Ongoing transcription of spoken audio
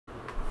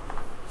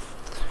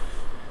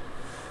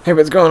Hey,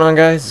 what's going on,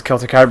 guys? It's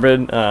Celtic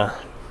Hybrid.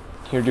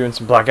 Here doing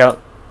some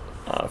Blackout.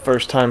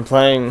 First time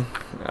playing.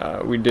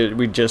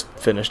 We just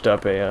finished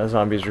up a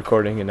zombies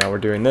recording, and now we're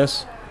doing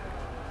this.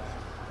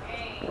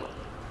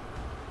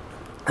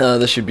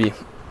 This should be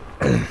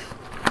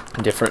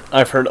different.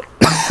 I've heard.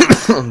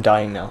 I'm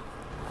dying now.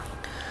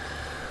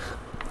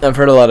 I've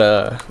heard a lot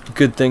of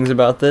good things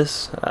about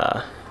this.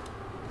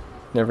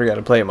 Never got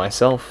to play it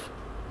myself.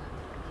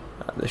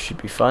 This should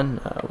be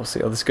fun. We'll see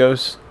how this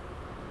goes.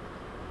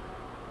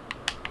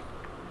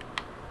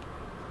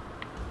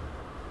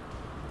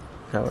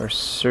 Now we're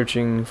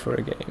searching for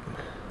a game.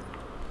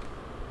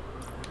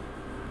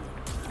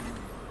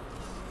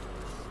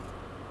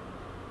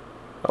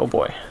 Oh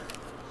boy.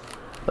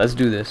 Let's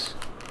do this.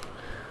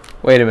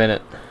 Wait a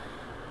minute.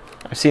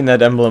 I've seen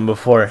that emblem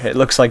before. It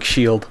looks like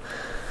S.H.I.E.L.D.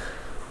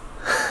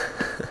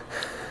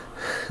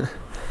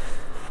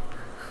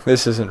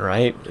 This isn't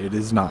right. It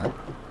is not.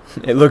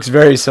 It looks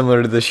very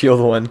similar to the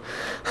S.H.I.E.L.D. one.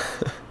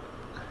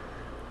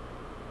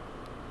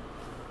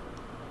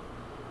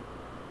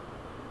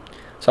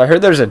 So I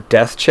heard there's a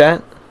death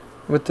chat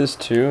with this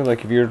too.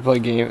 Like if you were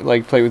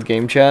to play with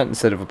game chat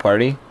instead of a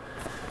party.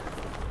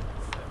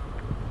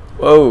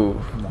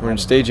 Whoa, we're in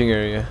staging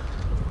area.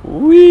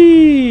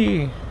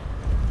 Whee!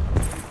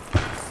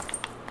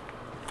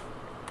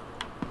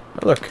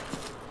 Oh, look,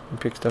 you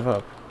pick stuff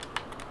up.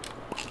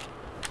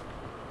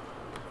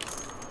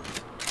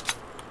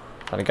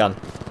 Found a gun.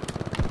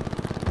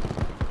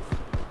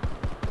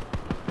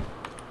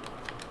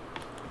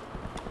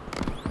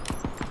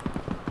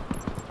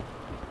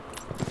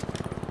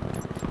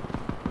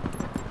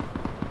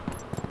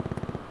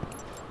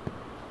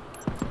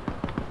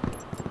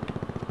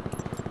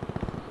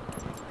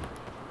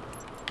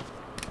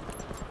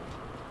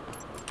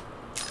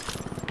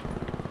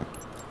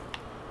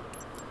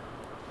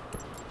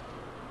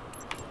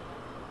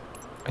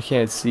 I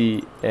can't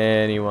see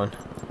anyone.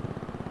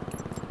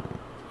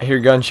 I hear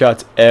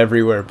gunshots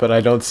everywhere, but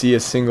I don't see a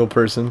single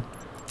person.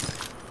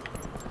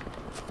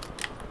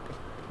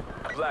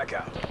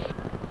 Blackout.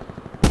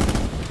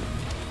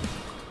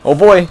 Oh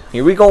boy,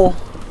 here we go.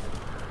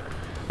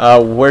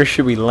 Where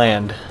should we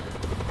land?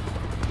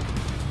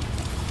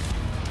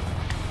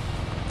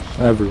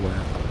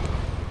 Everywhere.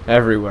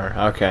 Everywhere,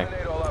 okay.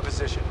 Eliminate all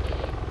opposition.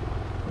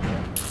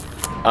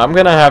 I'm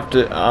gonna have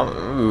to,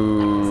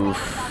 ooh.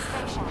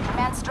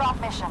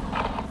 Drop mission.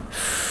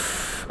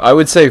 I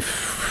would say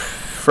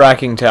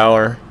fracking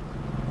tower.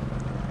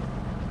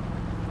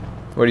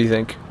 What do you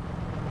think?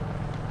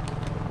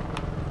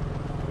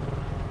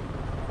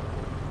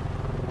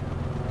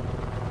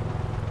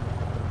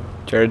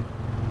 Jared?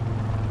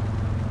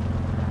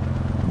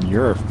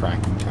 You're a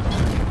fracking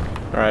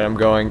tower. Alright,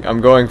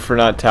 I'm going for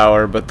not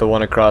tower, but the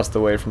one across the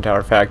way from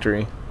Tower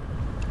Factory.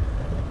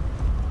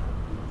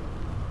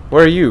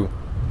 Where are you?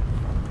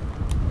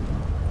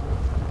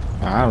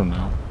 I don't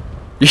know.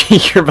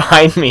 You're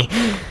behind me.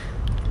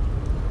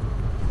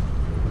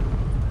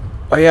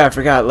 Oh yeah, I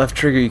forgot. Left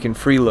trigger, you can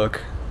free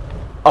look.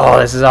 Oh,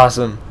 this is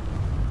awesome.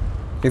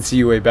 I can see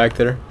you way back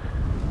there.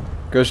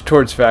 Goes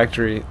towards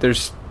factory.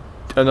 There's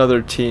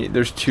another team.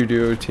 There's two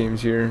duo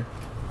teams here.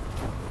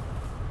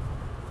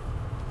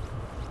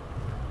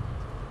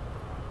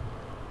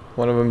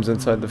 One of them's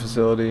inside the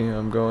facility.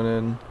 I'm going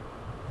in.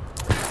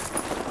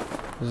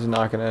 This is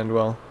not going to end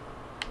well.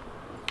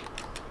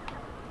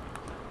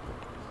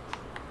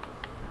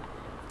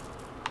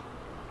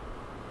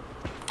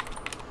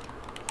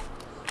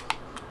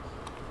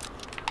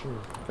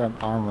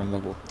 Got armor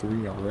level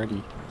 3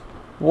 already.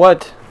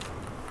 What?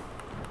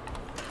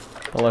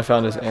 All I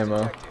found is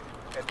ammo.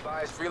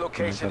 Advise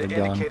relocation to I got a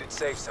gun. indicated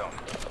safe zone.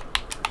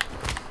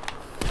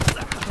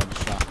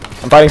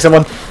 I'm fighting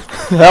someone.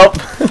 Help!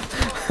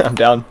 I'm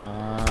down.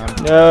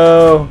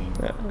 No!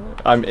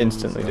 I'm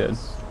instantly dead.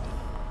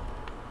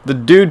 The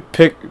dude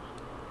picked...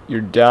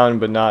 You're down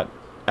but not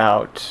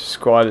out.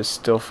 Squad is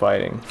still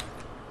fighting.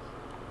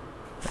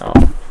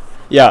 Oh.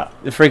 Yeah,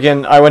 the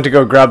freaking... I went to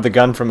go grab the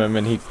gun from him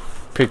and he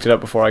picked it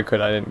up before I could.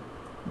 I didn't...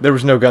 There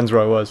was no guns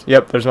where I was.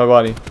 Yep, there's my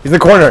body. He's in the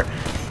corner!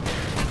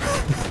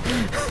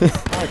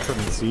 I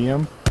couldn't see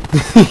him.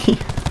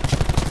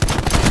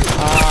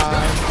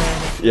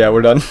 Yeah,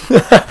 we're done.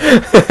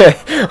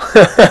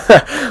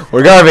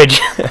 We're garbage.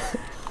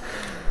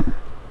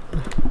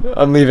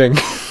 I'm leaving.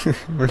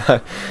 We're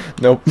not.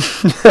 Nope.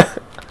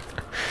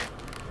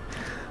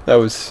 That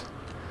was.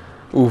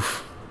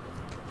 Oof.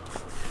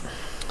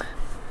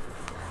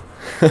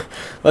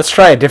 Let's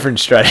try a different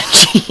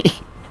strategy.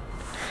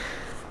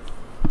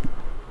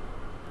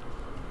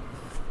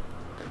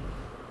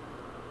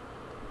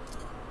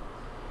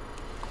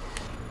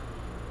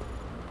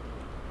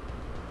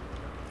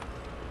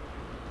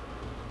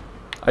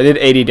 I did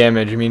 80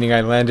 damage, meaning I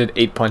landed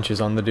 8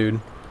 punches on the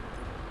dude.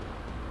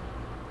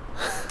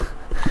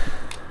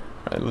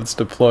 Alright, let's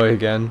deploy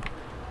again.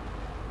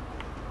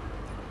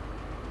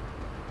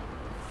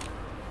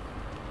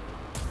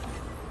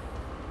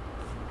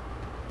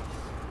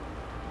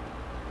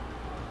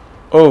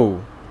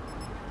 Oh!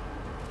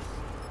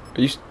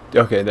 Are you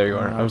okay, there you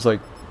are. I was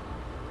like,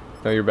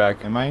 no, you're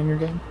back. Am I in your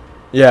game?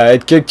 Yeah,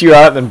 it kicked you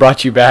out and then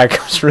brought you back.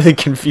 I was really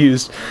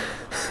confused.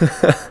 Okay,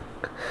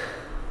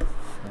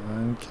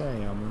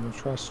 I'm gonna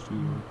trust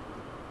you.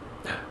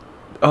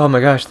 Oh my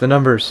gosh, the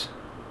numbers.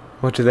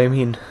 What do they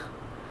mean? Do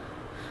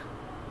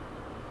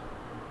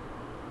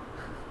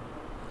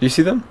you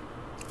see them?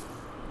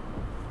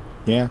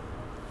 Yeah.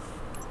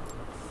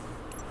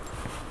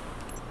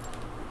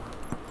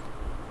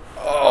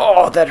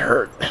 Oh, that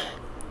hurt.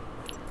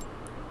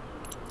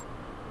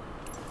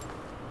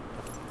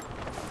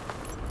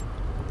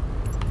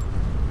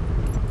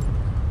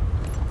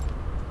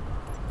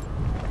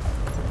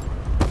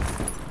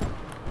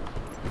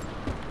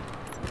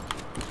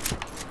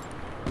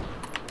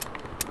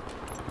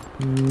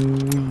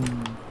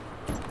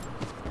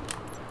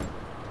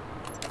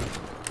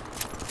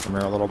 Come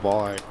here, little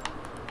boy.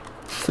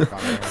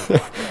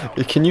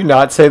 Can you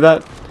not say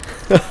that?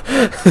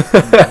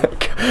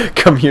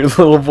 Come here,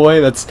 little boy.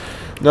 That's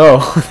no.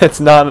 That's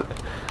not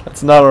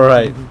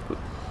alright.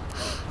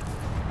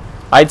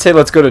 I'd say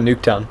let's go to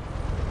Nuketown.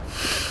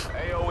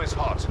 AO is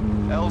hot.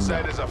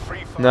 LZ is a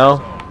free fire No.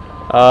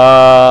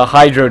 zone.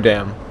 Hydro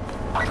Dam.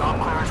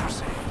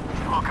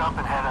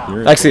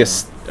 You're Actually,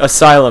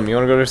 Asylum. You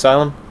want to go to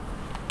Asylum?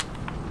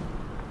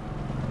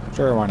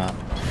 sure, why not?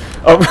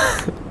 Oh.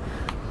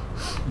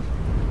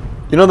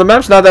 You know, the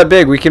map's not that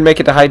big. We can make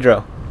it to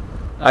Hydro.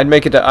 I'd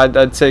make it to.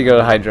 I'd say go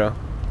to Hydro.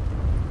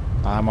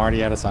 I'm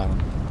already at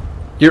Asylum.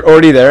 You're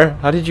already there?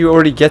 How did you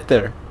already get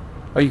there?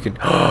 Oh, you can.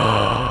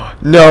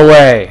 No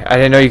way! I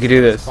didn't know you could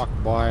do this. Fuck,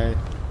 boy.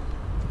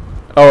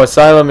 Oh,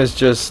 Asylum is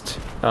just.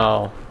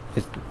 Oh,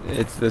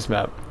 it's this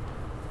map.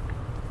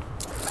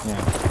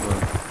 Yeah.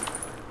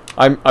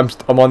 I'm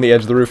on the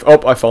edge of the roof. Oh,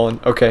 I've fallen.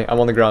 Okay,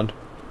 I'm on the ground.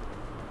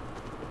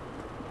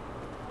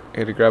 I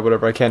gotta grab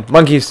whatever I can.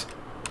 Monkeys!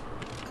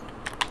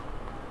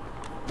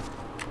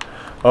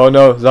 Oh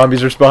no,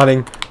 zombies are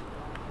spawning.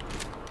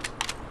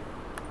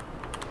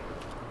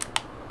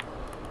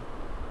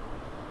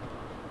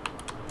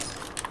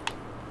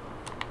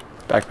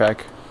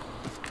 Backpack.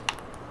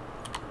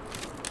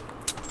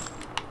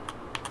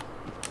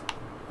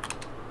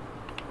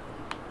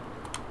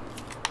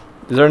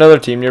 Is there another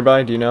team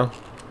nearby? Do you know?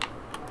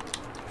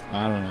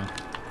 I don't know.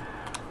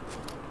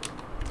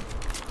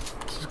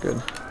 This is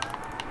good.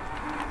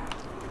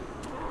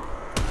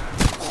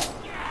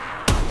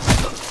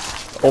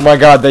 Oh my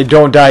god, they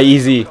don't die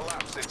easy.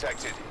 Collapse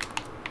detected.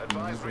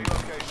 Advise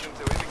relocation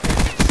to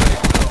indicated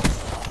safe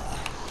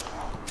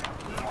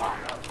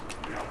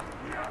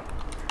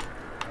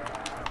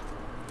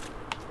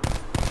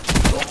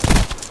zone.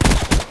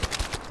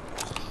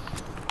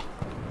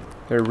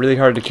 They're really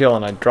hard to kill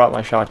and I dropped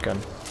my shotgun.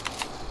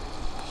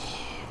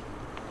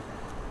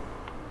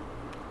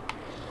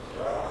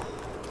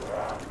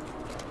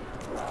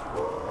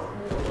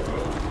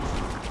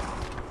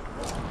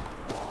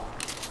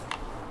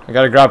 I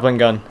got a grappling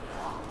gun.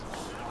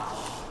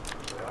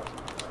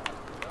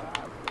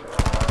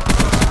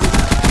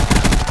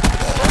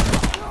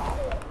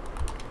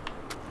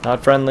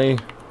 Not friendly.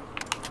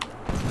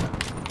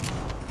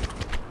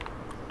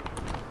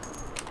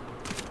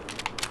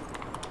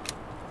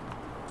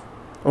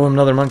 Oh,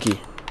 another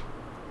monkey.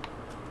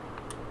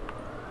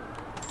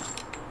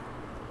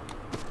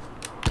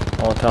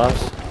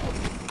 Molotovs.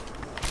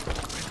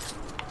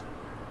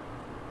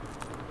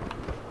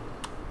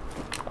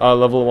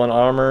 Level 1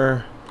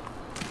 armor.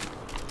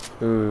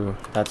 Ooh,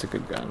 that's a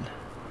good gun.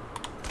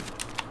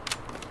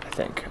 I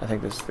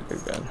think this is the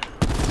good gun.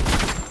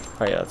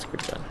 Oh yeah, that's a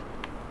good gun.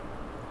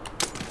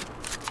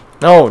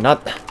 No,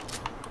 not.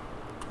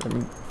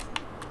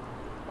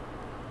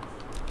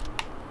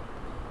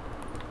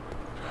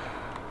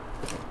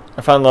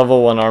 I found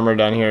level 1 armor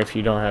down here if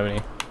you don't have any.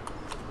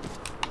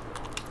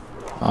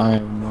 I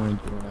have no idea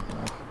what I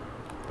have.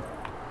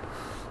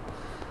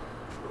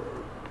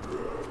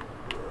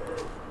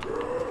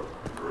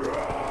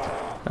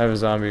 I have a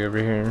zombie over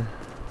here.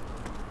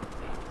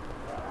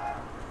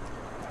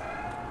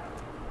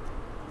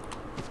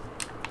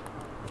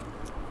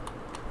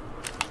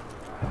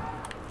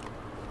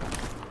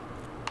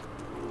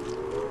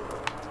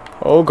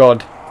 Oh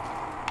god.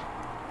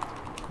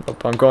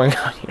 Nope, I'm going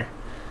out here.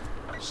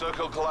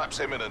 Circle collapse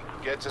imminent.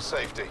 Get to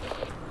safety.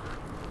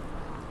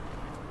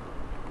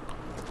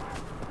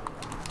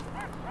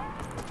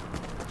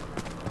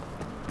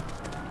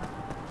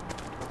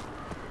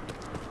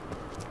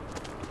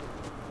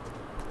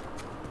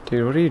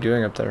 Dude, what are you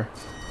doing up there?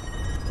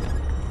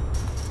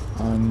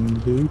 I'm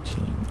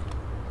looting.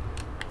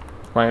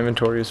 My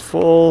inventory is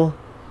full.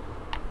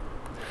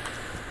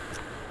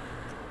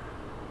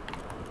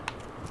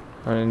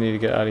 I'm gonna need to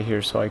get out of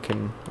here so I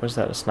can. What is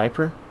that? A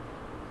sniper?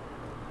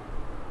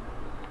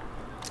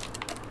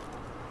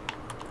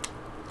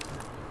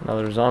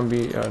 Another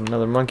zombie.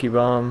 Another monkey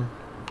bomb.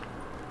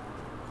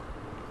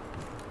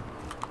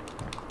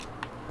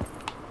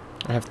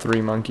 I have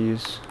 3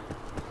 monkeys.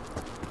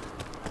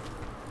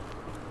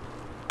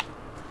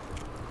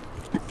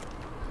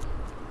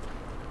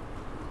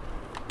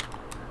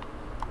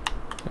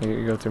 I need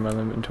to go through my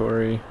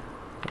inventory.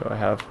 What do I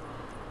have?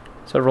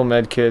 Several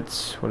med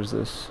kits. What is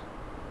this?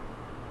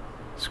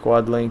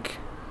 Squad link.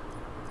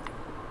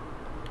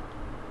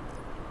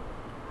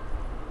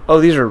 Oh,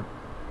 these are...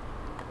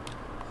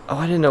 Oh,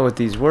 I didn't know what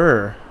these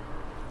were.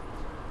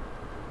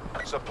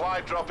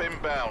 Supply drop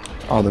inbound.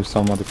 Oh, there's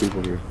some other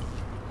people here.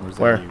 Or is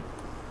that Where? you?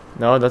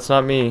 No, that's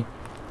not me.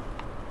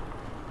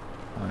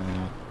 Oh,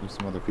 yeah. There's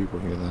some other people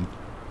here then.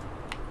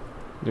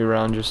 New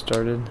round just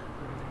started.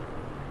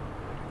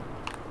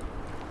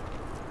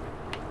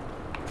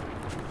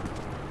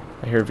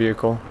 I hear a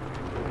vehicle.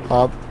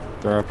 Up.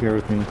 They're up here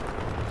with me.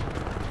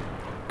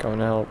 Coming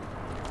to help.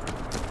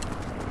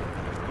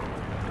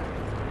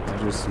 I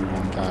just see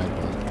one guy,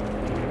 but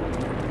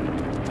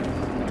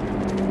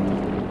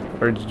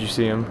Where did you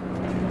see him?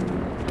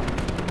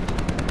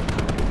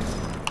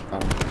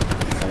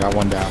 I got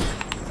one down.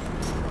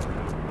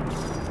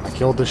 I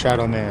killed the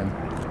shadow man.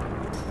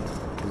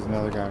 There's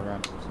another guy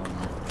around here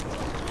somewhere.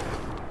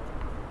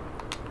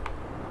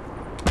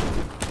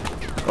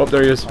 Oh,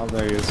 there he is. Oh,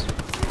 there he is.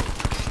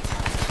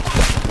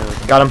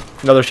 Got him.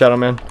 Another shadow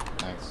man.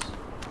 Nice.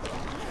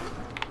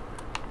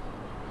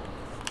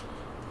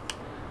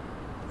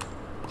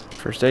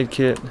 First aid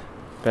kit.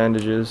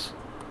 Bandages.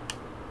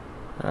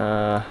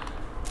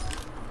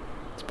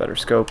 It's better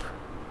scope.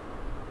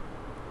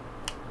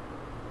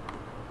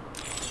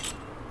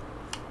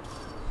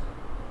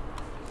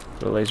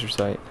 The laser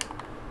sight.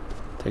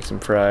 Take some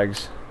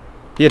frags.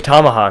 He had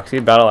tomahawks. He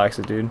had battle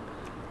axes, dude.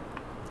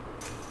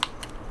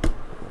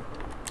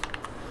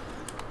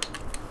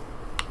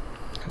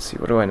 Let's see.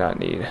 What do I not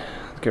need?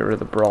 Let's get rid of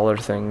the brawler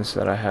things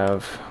that I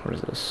have. What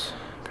is this?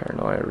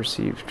 Paranoia.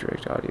 Receive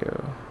direct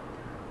audio.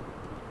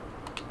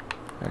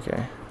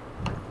 Okay.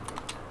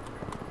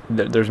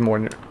 There's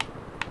more.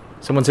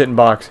 Someone's hitting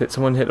box.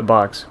 Someone hit a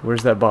box.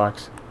 Where's that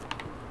box?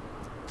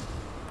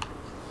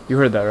 You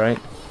heard that, right?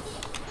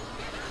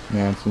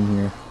 Yeah, it's in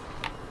here.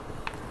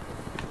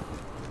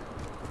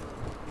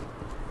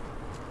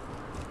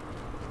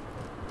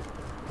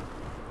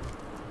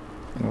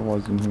 It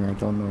was in here. I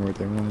don't know where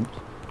they went.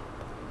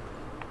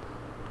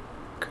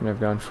 Couldn't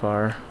have gone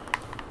far.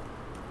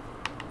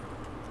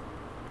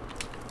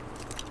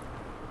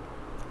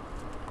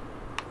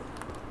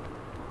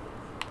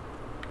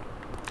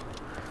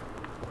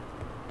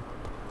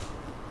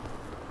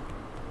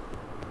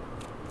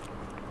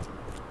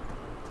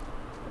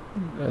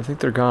 I think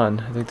they're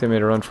gone. I think they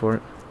made a run for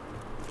it.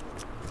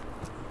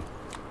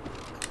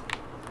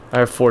 I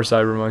have 4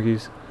 cyber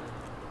monkeys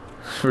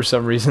for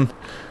some reason.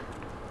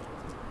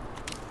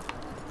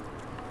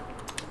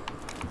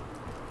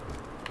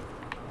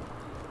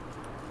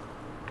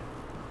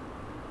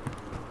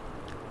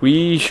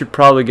 We should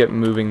probably get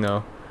moving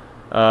though.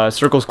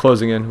 Circle's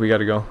closing in. We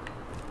gotta go.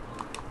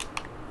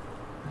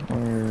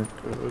 We're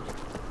good.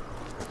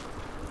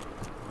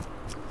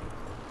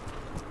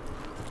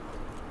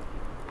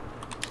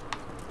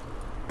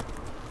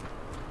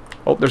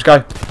 Oh, there's a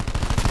guy.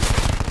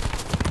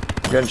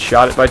 I'm getting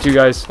shot at by 2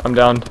 guys. I'm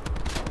downed.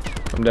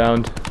 I'm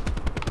downed.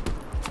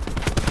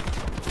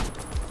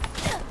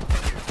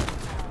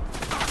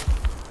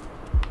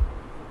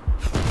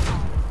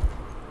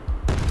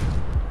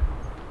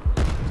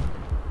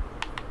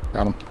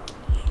 Got him.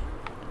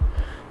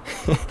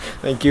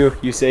 Thank you,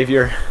 you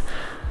savior.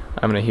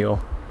 I'm gonna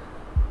heal.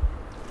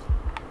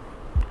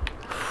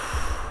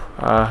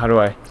 How do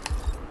I?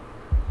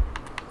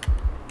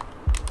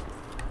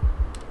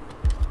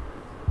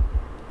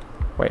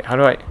 Wait, how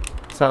do I?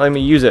 It's not letting me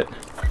use it.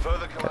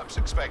 Further collapse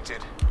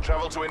expected.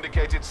 Travel to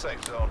indicated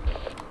safe zone.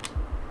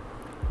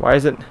 Why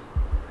is it?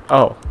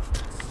 Oh.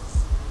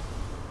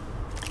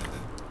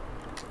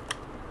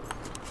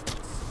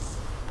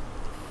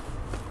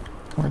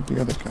 Where'd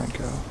the other guy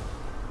go?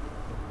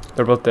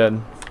 They're both dead.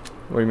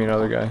 What do you mean,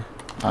 other guy?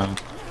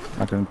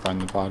 I couldn't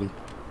find the body.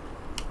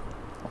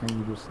 Why are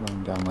you just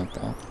laying down like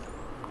that?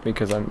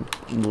 Because I'm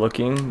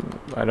looking.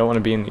 I don't want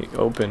to be in the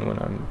open when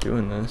I'm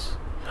doing this.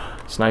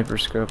 Sniper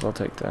scope, I'll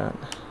take that.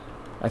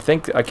 I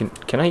think I can.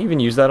 Can I even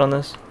use that on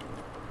this?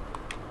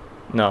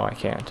 No, I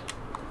can't.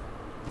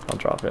 I'll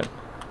drop it.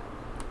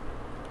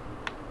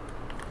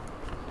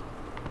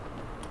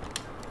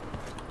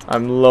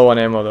 I'm low on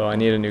ammo though. I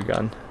need a new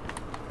gun.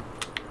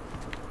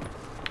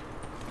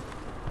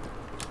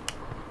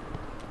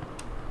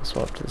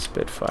 Swap to the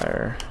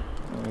Spitfire.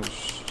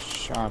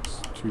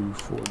 Shots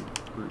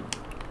 243.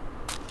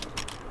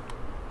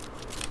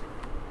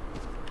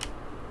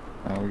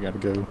 Oh, we gotta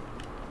go.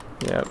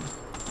 Yep.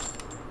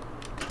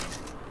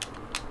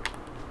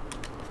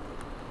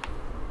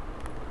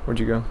 Where'd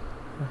you go?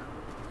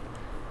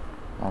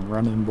 I'm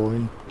running,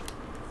 boy.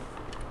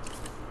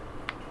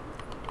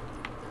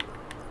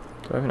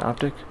 Do I have an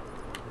optic?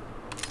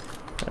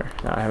 There.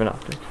 No, I have an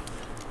optic.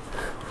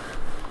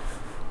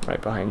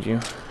 Right behind you.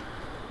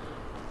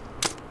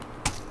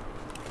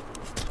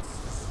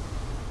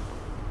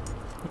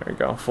 There we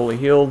go. Fully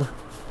healed.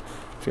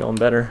 Feeling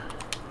better.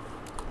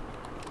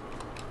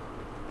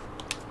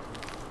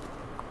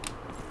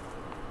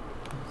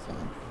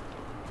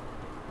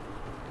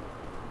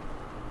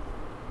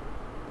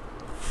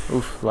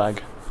 Oof,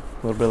 lag.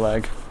 A little bit of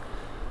lag.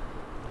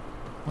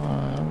 I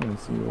want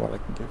to see what I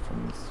can get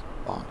from this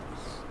box.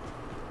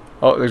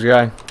 Oh, there's a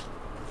guy.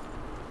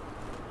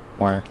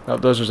 Where? Oh,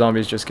 those are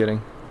zombies, just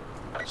kidding.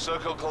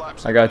 Circle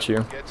collapse. I got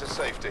you. Get to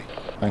safety.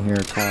 I hear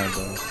a car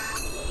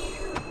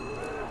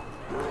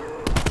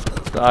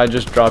though. I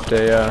just dropped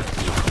a,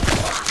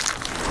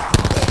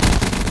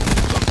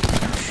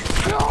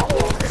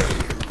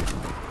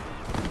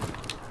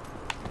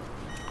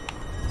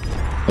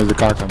 There's a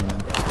car coming in.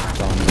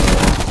 It's on the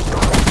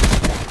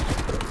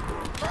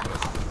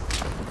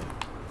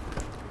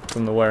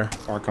from the where?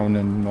 car coming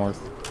in north.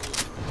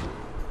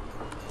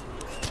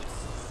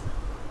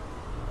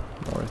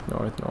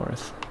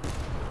 North.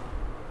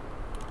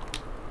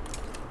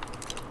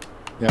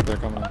 Yeah, they're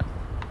coming in.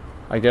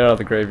 I get out of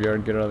the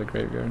graveyard,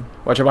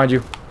 Watch out behind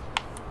you.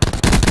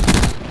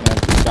 Yeah,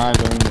 these guys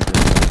are in the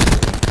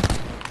graveyard.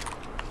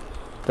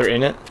 They're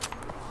in it?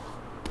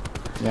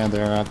 Yeah,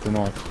 they're at the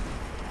north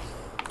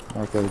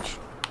edge.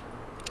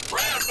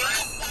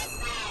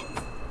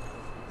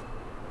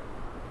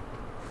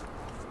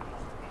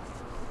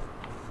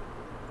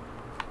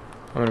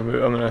 I'm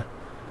gonna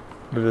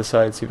move this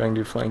side, see if I can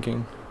do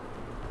flanking.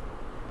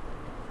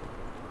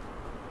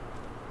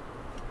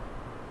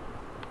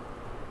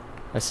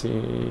 I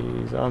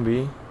see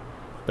zombie.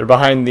 They're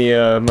behind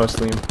the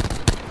mausoleum.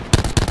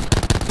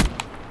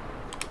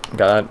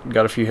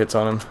 Got a few hits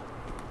on him.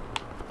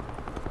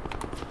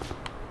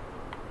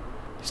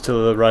 He's to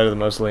the right of the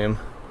mausoleum.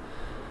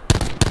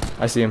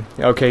 I see him.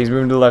 Okay, he's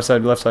moving to the left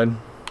side. Oh,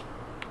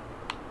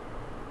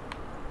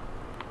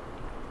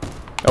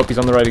 he's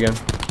on the right again.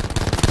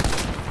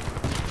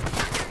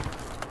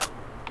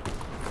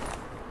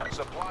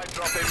 Supply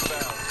drop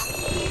inbound.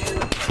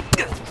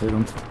 Hit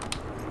him.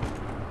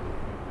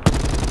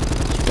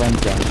 His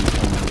friend's got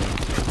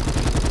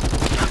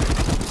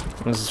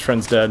him. His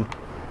friend's dead.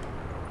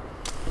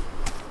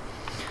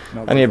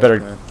 No, I need a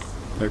better.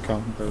 They're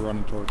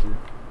running towards you.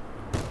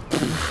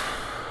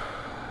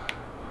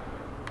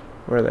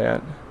 Where are they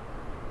at?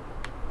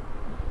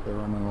 They're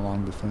running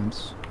along the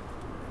fence.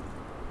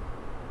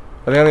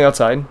 Are they on the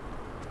outside?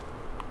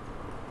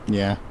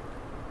 Yeah.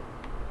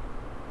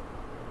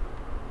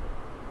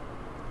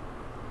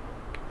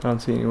 I don't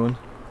see anyone.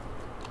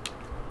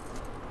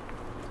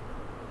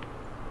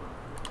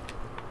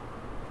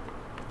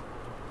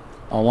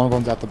 Oh, one of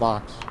them's at the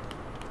box.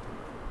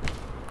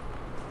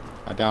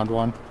 I downed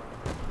one.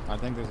 I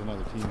think there's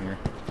another team here.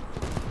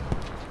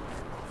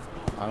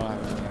 I don't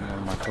have any ammo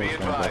in my Be close range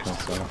advised.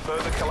 weapon, so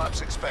Further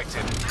collapse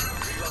expected.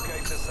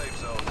 Relocate to safe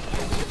zone.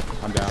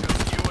 I'm down.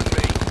 Just you and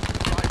me.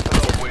 Fight for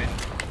the win.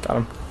 Got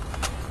him.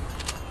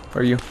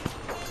 Where are you?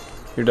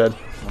 You're dead.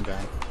 I'm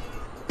down.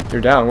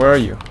 You're down. Where are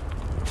you?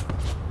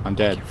 I'm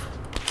dead.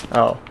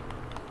 Oh.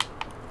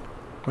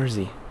 Where is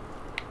he?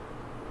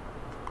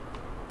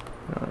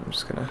 No, I'm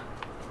just gonna.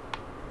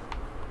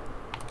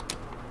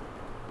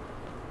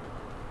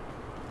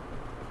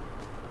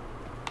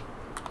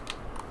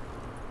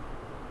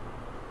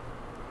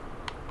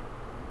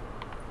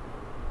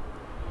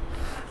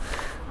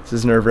 This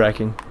is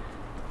nerve-wracking. I'm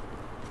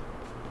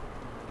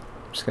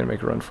just gonna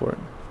make a run for it.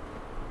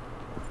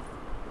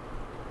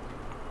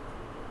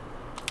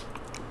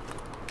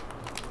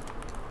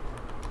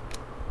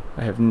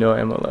 I have no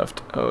ammo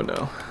left. Oh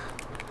no.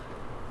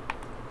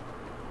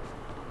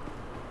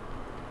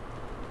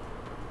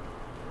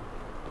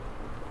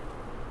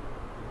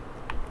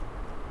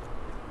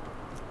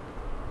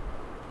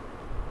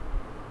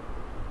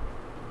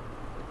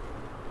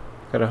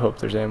 Gotta hope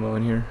there's ammo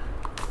in here.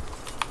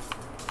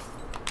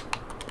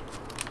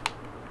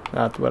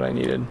 Not what I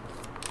needed.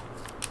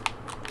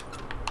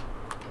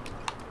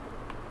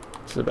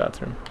 This is a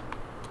bathroom.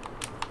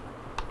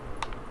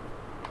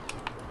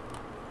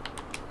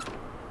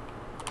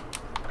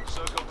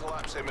 Circle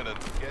collapse imminent.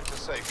 Get to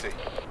safety.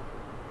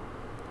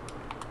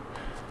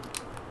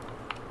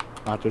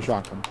 Not to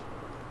shock them.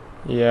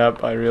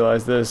 Yep, I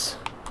realize this.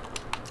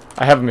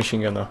 I have a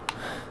machine gun though.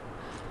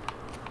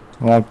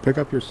 Well, pick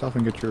up your stuff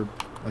and get your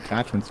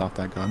attachments off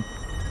that gun.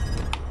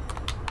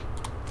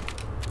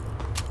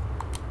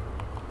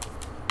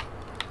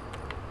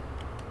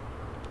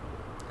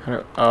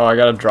 Oh, I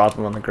gotta drop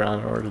them on the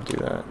ground in order to do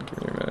that.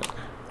 Give me a minute.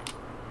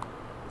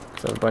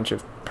 'Cause I have a bunch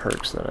of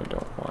perks that I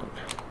don't want.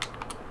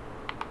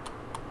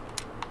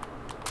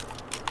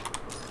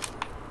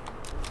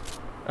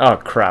 Oh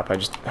crap, I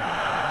just...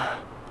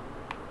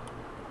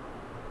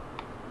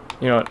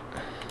 You know what?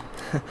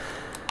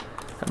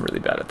 I'm really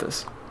bad at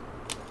this.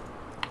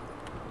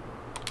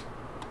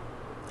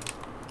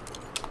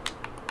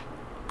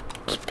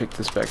 Just pick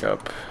this back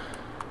up.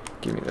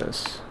 Give me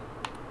this.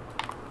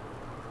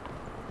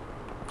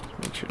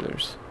 Make sure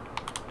there's...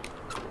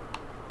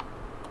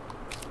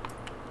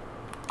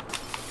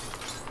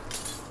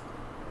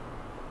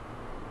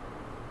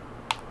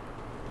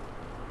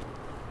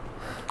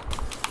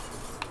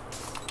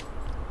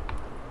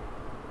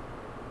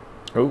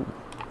 Oh,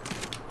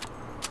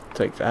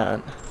 take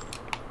that.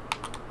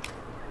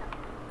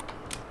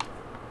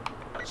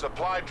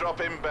 Supply drop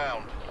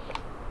inbound.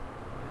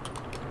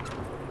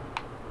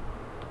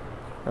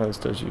 Oh, this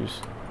does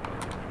use.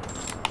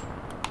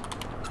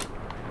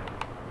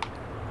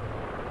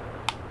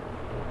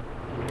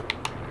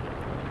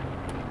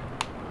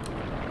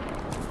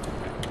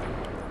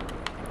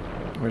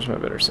 Where's my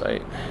better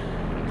sight?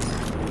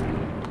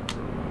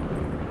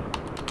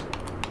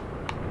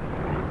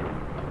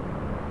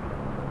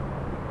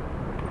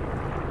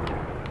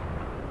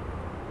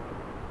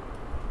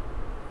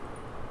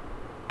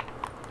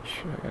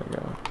 Shit, I gotta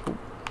go. Oop.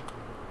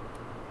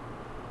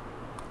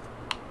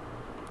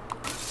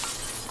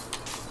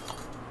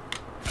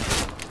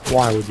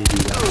 Why would you do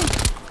that?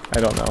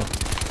 I don't know.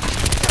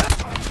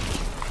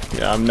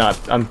 Yeah, I'm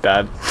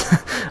bad.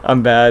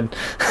 I'm bad.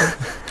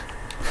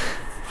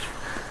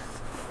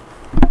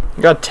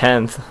 I got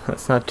 10th.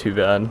 That's not too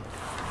bad.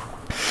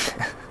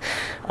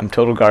 I'm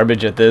total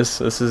garbage at this.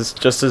 This is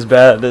just as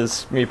bad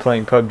as me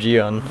playing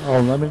PUBG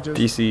on Let me just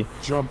PC.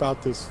 jump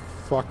out this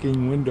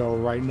fucking window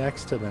right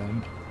next to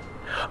them.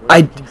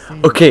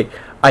 Okay,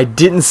 I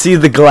didn't see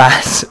the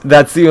glass.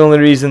 That's the only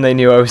reason they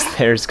knew I was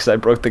there, is because I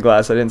broke the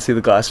glass. I didn't see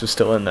the glass was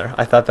still in there.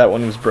 I thought that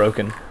one was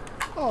broken.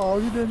 Oh,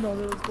 you didn't know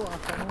there was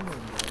glass on the window.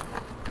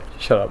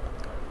 Shut up.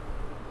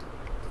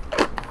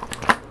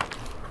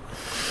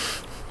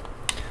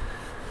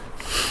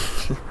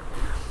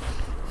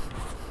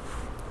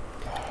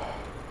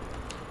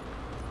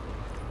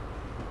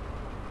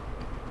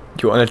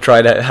 Do you want to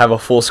try to have a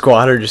full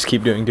squad or just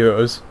keep doing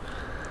duos?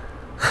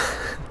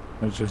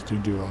 Let's just do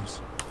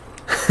duos.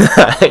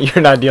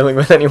 You're not dealing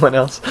with anyone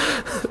else.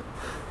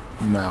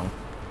 No.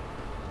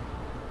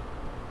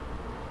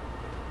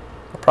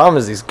 The problem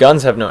is these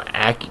guns have no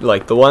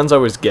like the ones I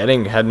was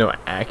getting had no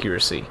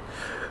accuracy.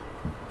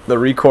 The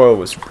recoil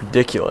was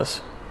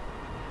ridiculous.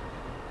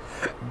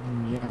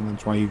 Yeah, and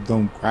that's why you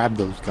don't grab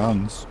those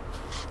guns.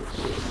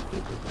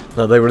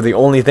 No, they were the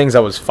only things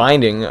I was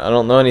finding. I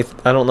don't know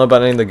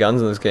about any of the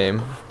guns in this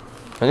game.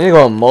 I need to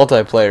go on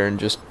multiplayer and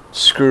just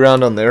screw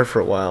around on there for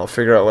a while,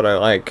 figure out what I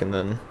like, and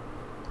then.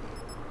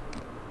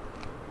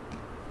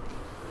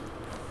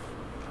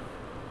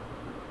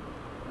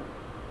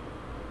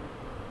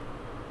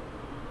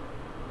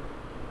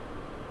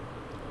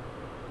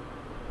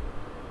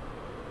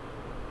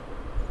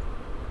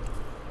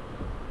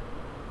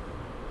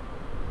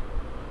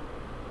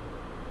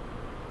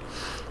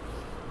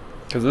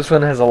 Because this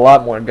one has a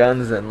lot more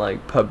guns than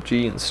like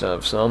PUBG and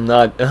stuff, so I'm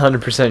not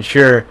 100%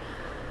 sure.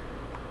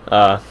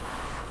 I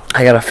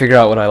gotta figure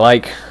out what I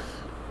like.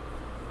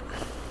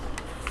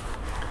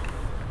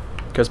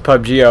 Because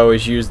PUBG I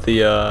always use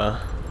the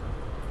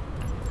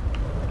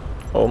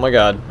oh my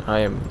god, I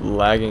am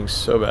lagging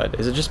so bad.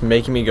 Is it just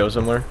making me go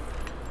somewhere?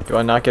 Do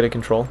I not get a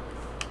control?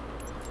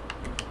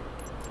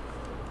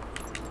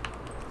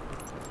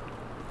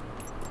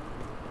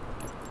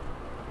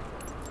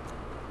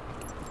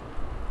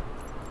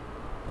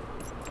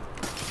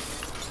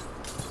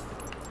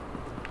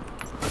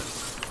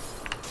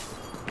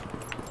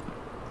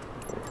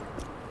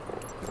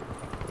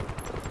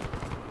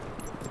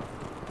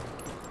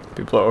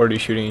 People are already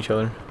shooting each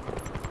other.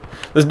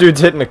 This dude's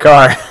hitting a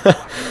car.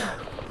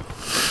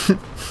 This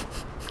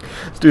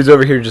dude's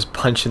over here just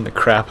punching the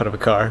crap out of a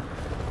car.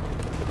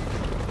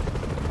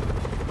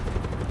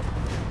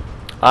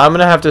 I'm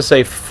gonna have to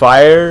say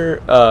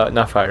fire,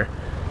 not fire.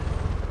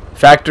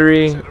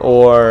 Factory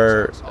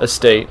or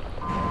estate.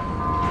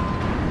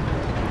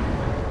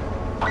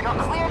 You're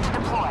clear to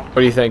deploy. What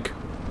do you think?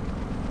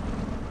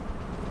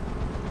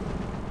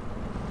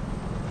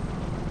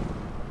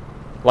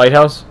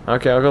 Lighthouse?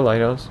 Okay, I'll go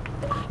lighthouse.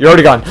 You're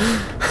already gone.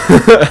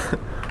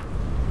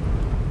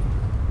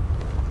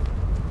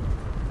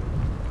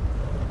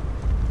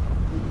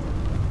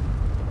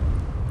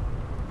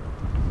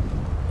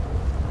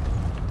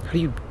 How do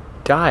you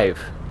dive?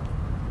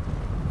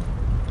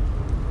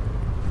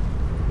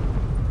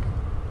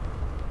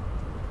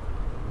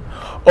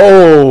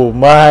 Oh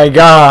my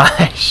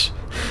gosh.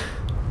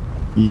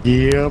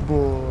 Yeah,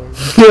 boy.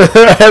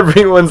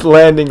 Everyone's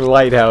landing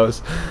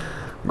lighthouse.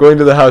 Going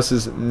to the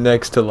houses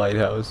next to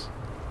lighthouse.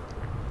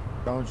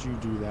 Don't you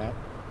do that.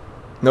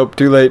 Nope,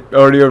 too late.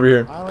 Already over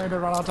here. I landed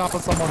right on top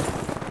of someone.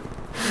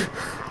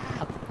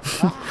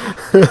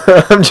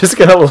 I'm just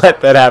gonna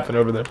let that happen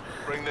over there.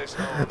 Bring this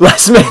home.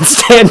 Last man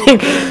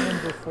standing.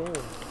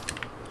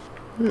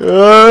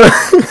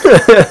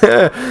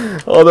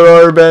 All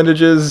there are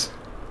bandages.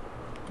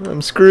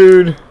 I'm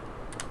screwed.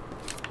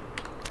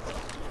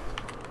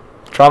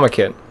 Trauma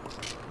kit.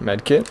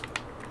 Med kit.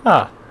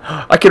 Ah,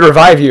 I could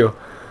revive you.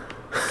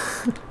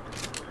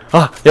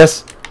 Ah,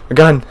 yes, a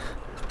gun.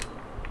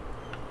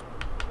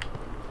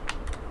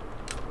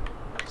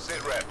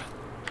 Sit rep.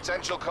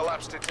 Potential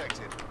collapse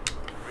detected.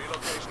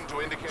 Relocation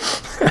to indicated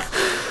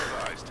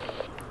advised.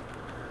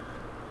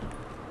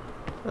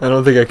 I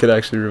don't think I could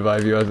actually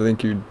revive you. I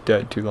think you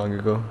died too long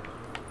ago.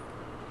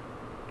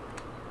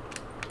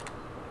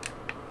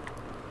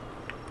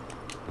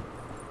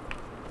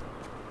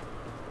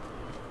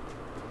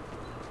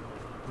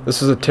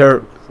 This is a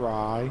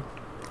Try.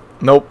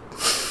 Nope.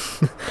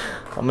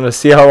 I'm gonna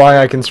see how long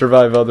I can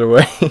survive other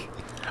way.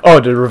 Oh,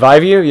 to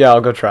revive you? Yeah,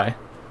 I'll go try.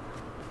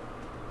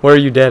 Where are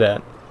you dead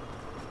at?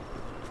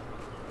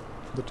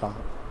 The top.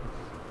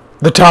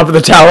 The top of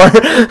the tower?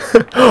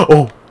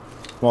 Oh.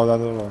 Well, that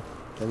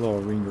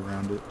little ring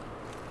around it.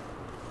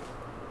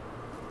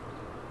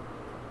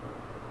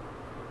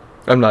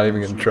 I'm not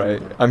even gonna try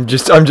it. I'm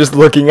just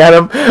looking at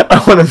him.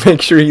 I want to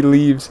make sure he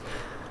leaves.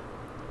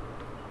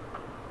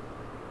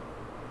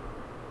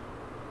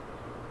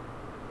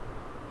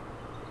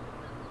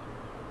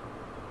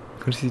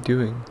 What is he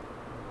doing?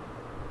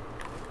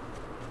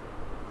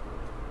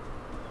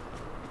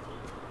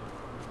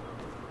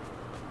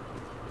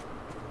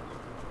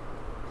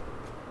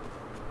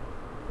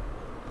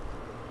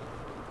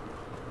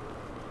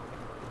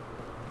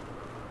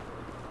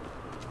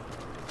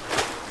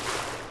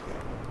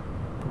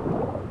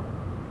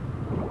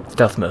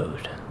 Stealth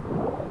mode.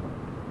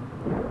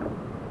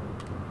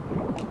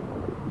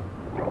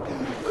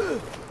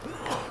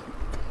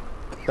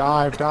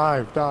 Dive,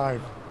 dive,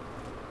 dive.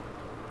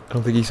 I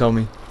don't think he saw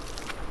me.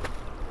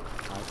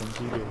 I think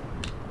he did.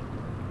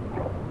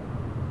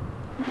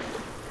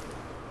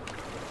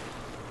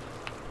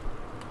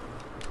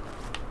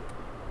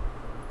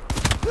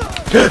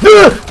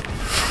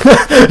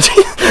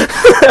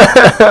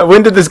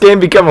 When did this game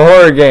become a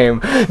horror game?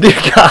 Dear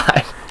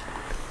God.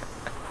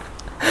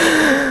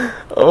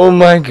 Oh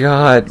my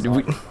God.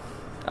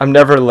 I'm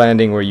never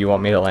landing where you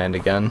want me to land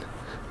again.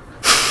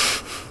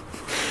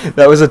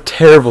 That was a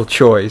terrible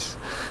choice.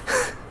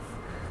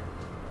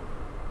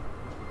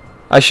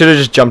 I should have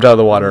just jumped out of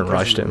the water and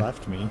rushed him.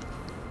 Left me.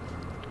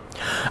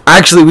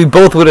 Actually, we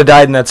both would have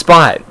died in that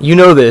spot. You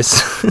know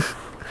this.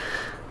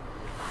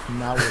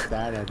 Not with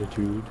that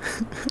attitude.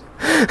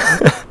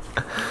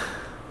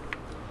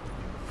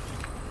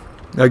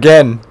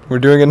 Again, we're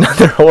doing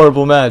another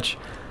horrible match.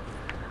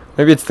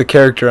 Maybe it's the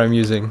character I'm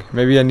using.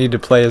 Maybe I need to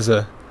play as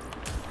a...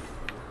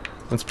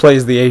 Let's play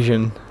as the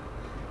Asian.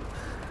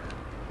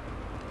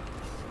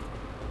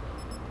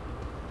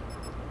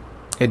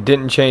 It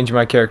didn't change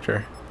my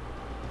character.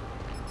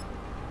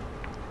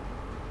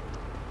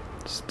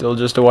 Still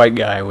just a white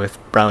guy with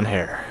brown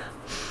hair.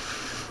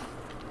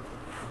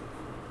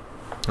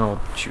 Oh,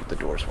 shoot, the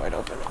door's wide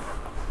open.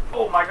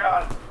 Oh my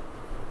God.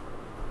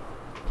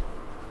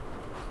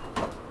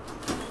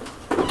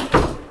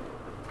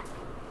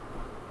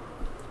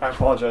 I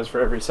apologize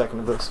for every second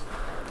of this.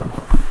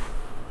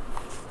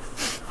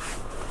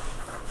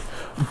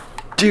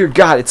 Dear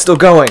God, it's still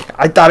going.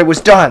 I thought it was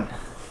done.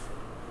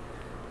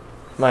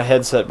 My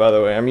headset, by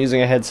the way. I'm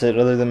using a headset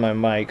other than my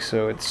mic,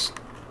 so it's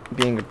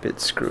being a bit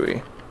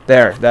screwy.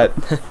 There, that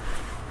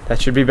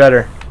should be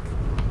better.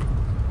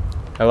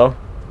 Hello?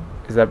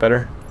 Is that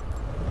better?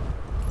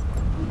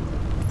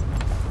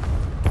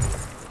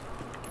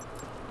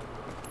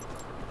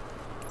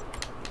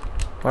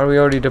 Why are we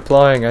already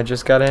deploying? I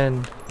just got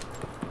in.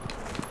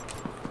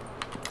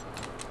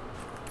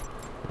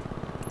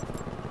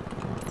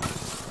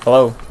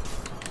 Hello?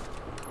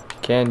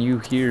 Can you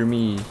hear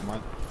me?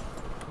 What?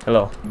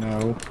 Hello?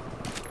 No.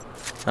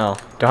 Oh,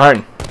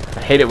 darn.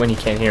 I hate it when you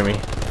can't hear me.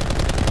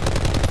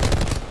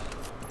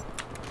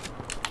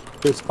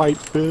 Fist fight,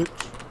 bitch.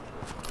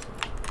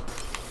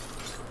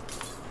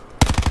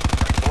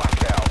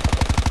 Blackout.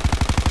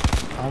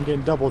 I'm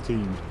getting double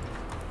teamed.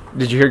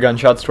 Did you hear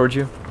gunshots towards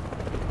you?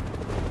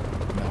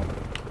 No.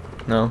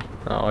 No?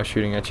 Oh, I was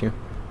shooting at you.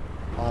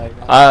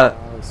 I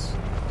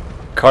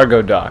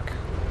Cargo dock.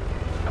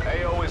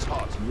 AO is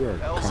hot. You're a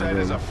LZ cargo.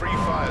 is a free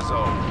fire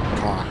zone.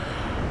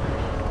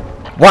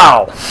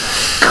 Wow!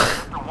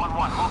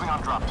 1-1, moving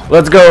on drop.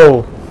 Let's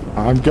go!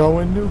 I'm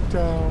going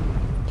Nuketown.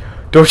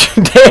 Don't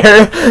you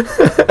dare!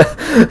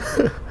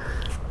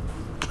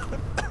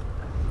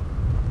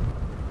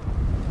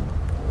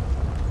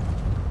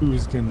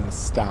 Who's gonna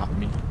stop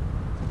me?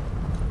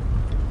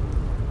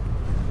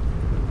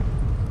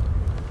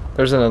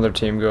 There's another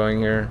team going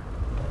here.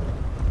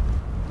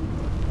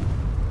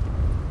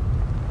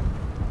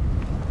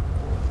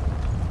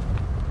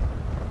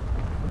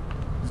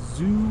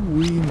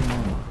 Zooey.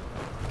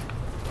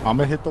 I'm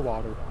gonna hit the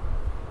water.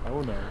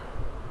 Oh no.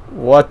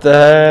 What the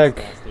heck?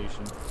 Gas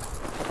station.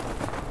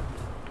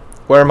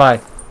 Where am I?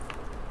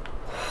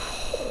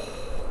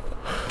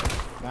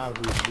 Now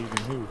who's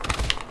leaving who?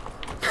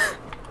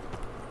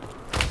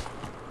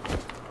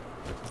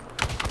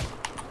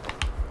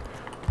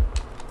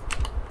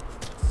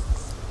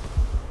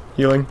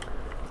 Healing.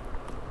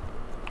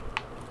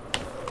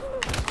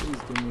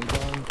 Please give me a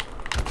gun.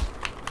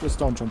 Just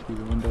don't jump through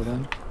the window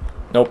then.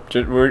 Nope,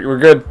 we're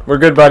good. We're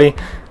good, buddy.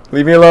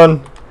 Leave me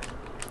alone.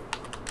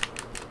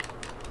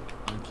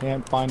 I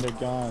can't find a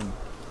gun.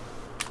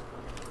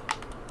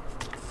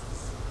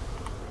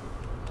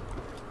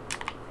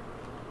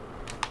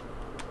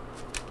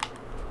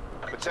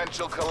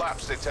 Potential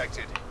collapse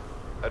detected.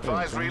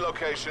 Advise Okay.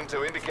 relocation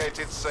to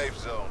indicated safe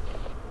zone.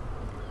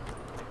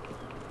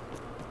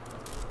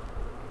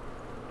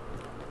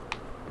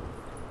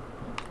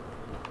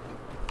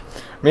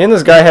 Me and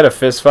this guy had a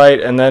fist fight,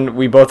 and then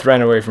we both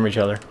ran away from each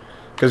other.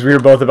 Because we were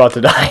both about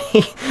to die.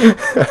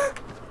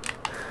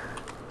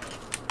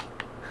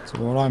 So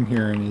what I'm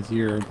hearing is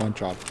you're a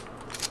bunch of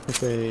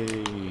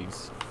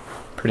face.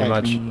 Pretty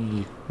much.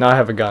 Me. Now I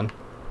have a gun.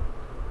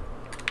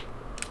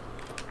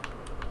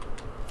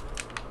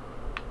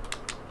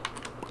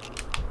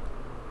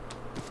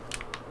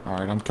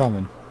 Alright, I'm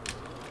coming.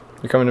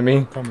 You're coming to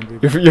me? Coming,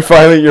 dude. You're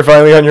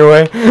finally on your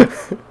way?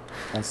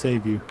 I'll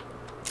save you.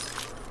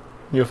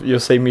 You'll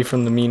save me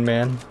from the mean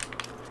man.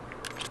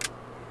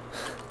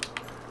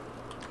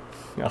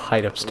 I'll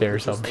hide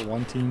upstairs. Is this the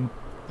one team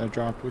that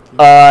dropped with you?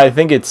 I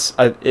think it's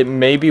it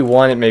may be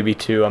one, it may be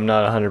two. I'm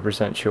not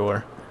 100%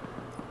 sure.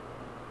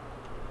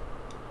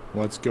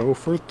 Let's go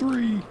for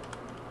 3.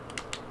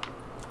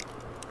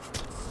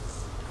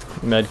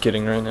 Med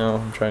kitting right now.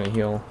 I'm trying to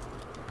heal.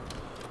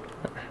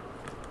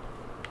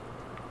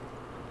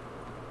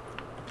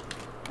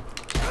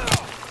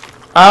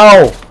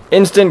 Ow!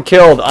 Instant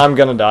killed. I'm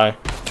gonna die.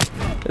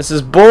 This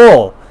is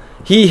bull.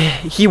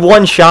 He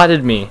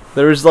one-shotted me.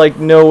 There was like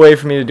no way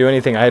for me to do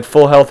anything. I had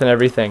full health and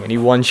everything, and he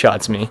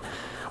one-shots me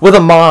with a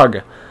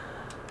Mog.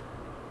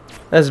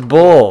 That's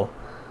bull.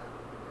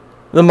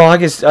 The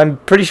Mog is. I'm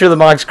pretty sure the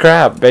Mog's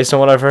crap based on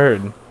what I've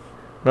heard,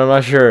 but I'm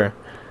not sure.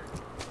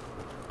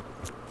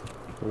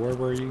 Where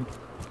were you?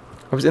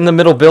 I was in the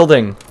middle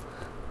building.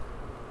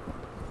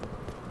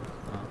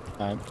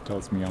 That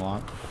tells me a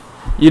lot.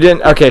 You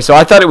didn't. Okay, so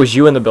I thought it was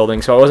you in the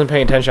building, so I wasn't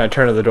paying attention. I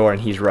turned to the door,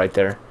 and he's right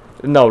there.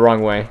 No,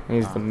 wrong way.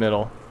 He's the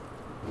middle.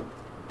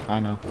 I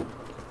know.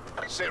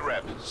 Sit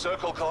rep.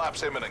 Circle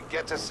collapse imminent.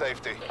 Get to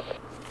safety.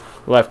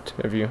 Left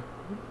of you.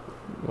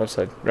 Left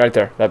side. Right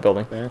there. That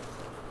building. There?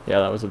 Yeah,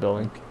 that was the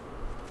building.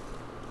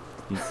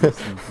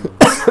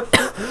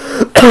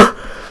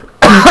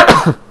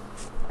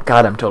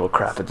 God, I'm total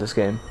crap at this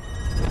game.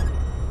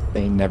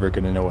 They ain't never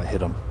gonna know what hit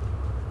them.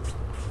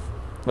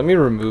 Let me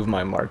remove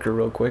my marker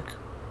real quick.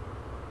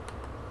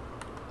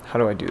 How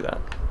do I do that?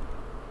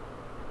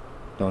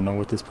 Don't know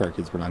what this perk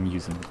is, but I'm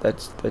using it.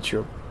 That's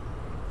your...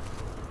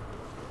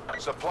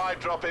 Supply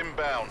drop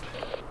inbound.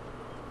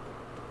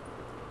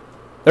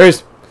 There he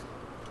is!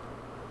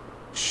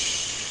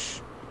 Shh.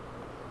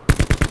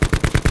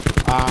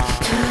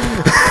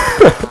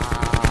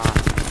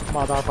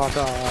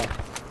 Motherfucker.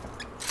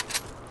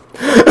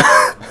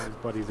 His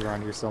buddies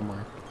around here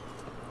somewhere.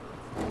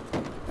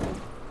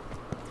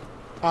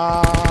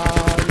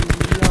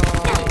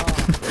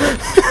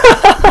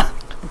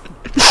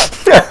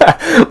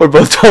 We're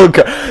both total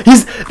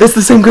that's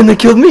the same gun that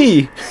killed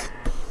me!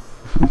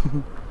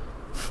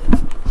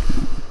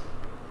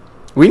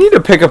 We need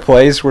to pick a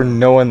place where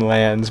no one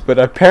lands, but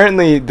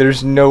apparently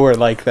there's nowhere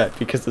like that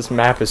because this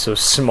map is so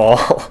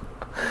small.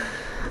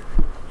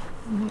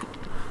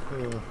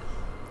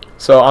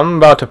 So I'm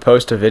about to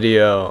post a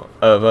video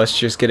of us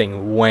just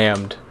getting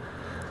whammed.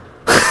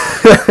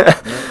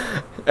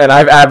 And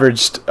I've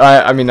averaged,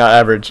 I mean not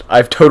averaged,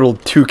 I've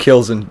totaled 2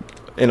 kills in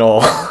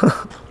all.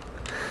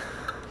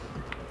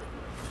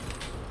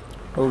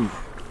 Oh.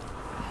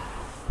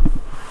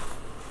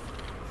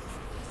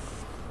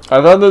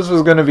 I thought this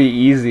was gonna be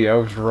easy. I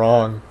was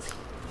wrong.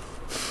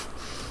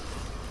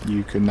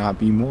 You could not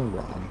be more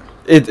wrong.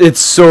 It's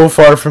so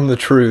far from the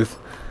truth.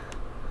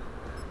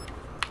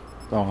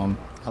 I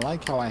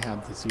like how I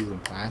have the season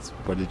pass,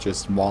 but it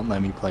just won't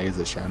let me play as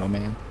a Shadow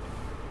Man.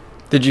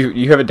 Did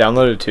you have it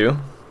downloaded too?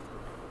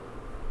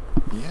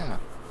 Yeah,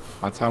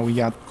 that's how we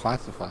got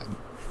classified.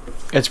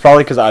 It's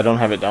probably because I don't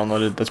have it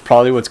downloaded. That's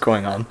probably what's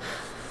going on.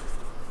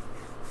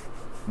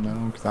 No,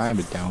 because I have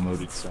it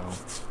downloaded, so...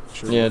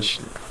 Sure Yeah, I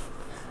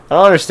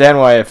don't understand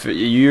why if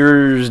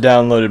yours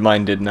downloaded,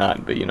 mine did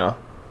not, but you know.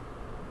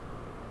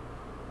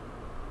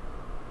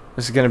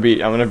 This is gonna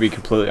be, I'm gonna be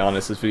completely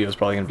honest, this video is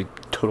probably gonna be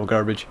total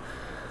garbage.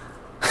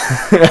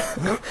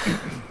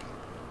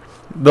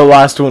 The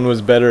last one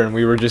was better and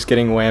we were just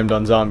getting whammed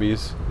on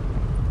zombies.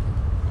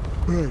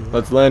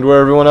 Let's land where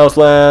everyone else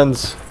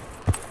lands.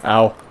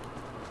 Ow.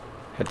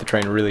 Hit the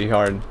train really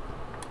hard.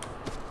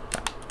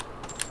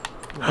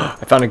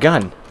 I found a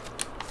gun.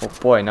 Oh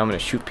boy, now I'm gonna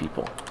shoot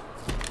people.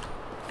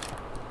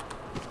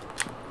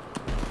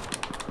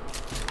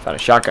 Found a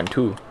shotgun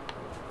too.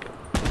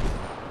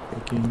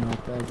 Picking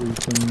up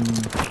everything.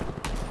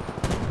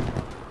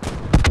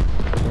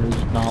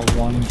 There's not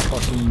one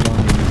fucking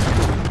gun.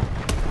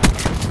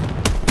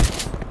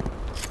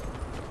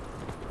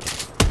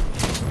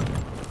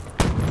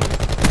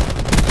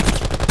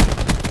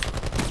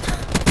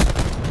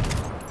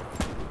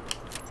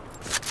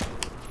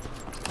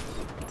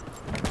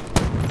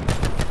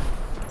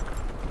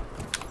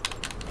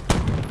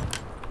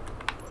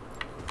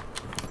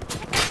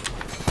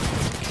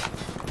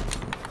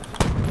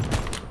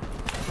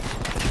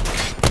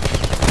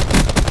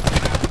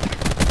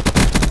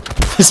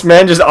 This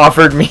man just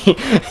offered me,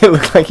 it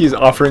looked like he's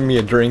offering me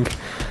a drink.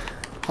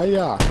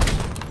 Hiya!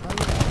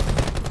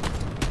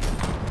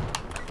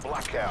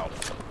 Blackout.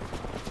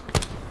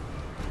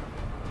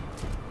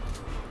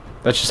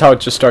 That's just how it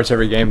just starts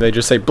every game. They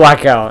just say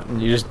blackout and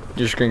your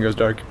screen goes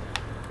dark.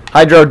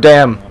 Hydro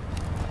Dam.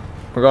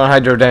 We're going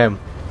Hydro Dam.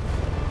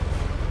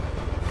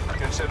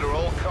 Consider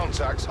all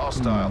contacts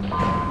hostile.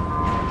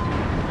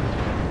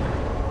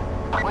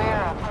 We're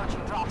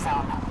approaching drop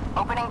zone.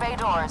 Opening bay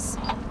doors.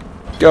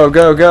 Go,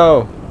 go,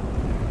 go!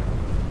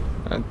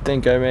 I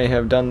think I may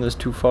have done this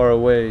too far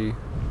away.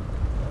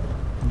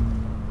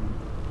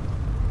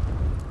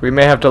 We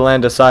may have to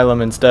land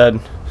Asylum instead.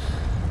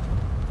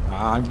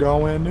 I'm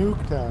going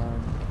Nuke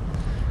Town.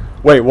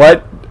 Wait,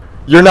 what?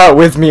 You're not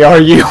with me, are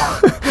you?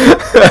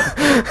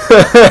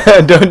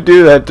 Don't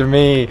do that to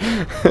me.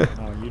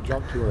 Oh, you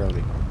jumped too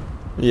early.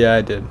 Yeah,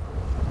 I did.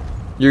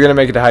 You're gonna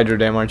make it to Hydro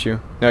Dam, aren't you?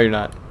 No, you're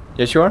not.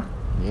 Yes, you are?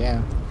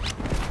 Yeah.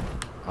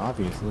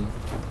 Obviously.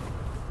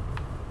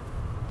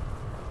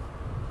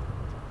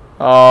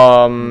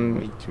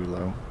 Way too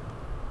low.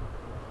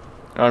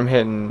 I'm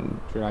hitting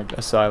Should I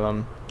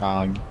Asylum.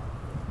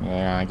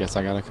 yeah, I guess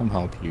I gotta come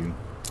help you.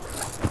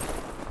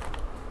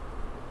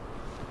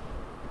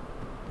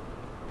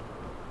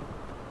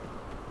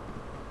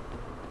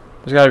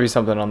 There's gotta be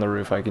something on the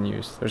roof I can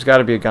use. There's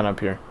gotta be a gun up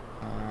here.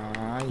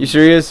 You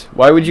serious?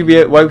 Why would you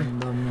be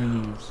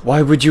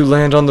why would you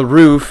land on the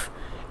roof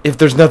if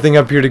there's nothing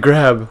up here to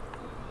grab?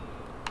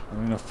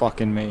 I'm in a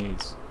fucking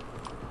maze.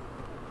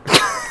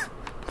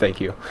 Thank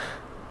you.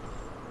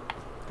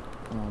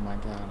 Oh my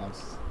god,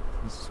 this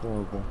is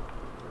horrible.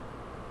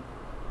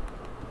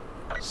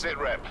 Sit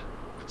rep.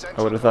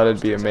 I would have thought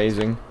it'd be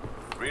amazing.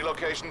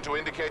 Relocation to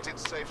indicated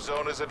safe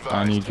zone is advised.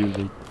 I need you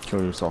to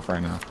kill yourself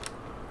right now.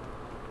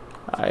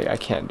 I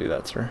can't do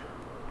that, sir.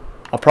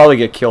 I'll probably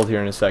get killed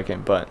here in a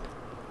second, but...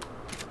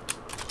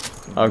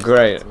 Oh,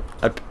 great.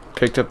 I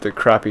picked up the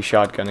crappy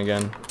shotgun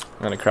again.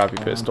 And a crappy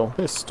pistol.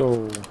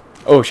 Pistol.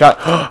 Oh, shot.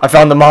 I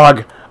found the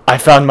MOG. I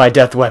found my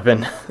death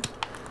weapon.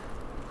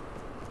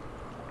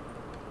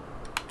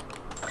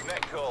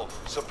 Net call.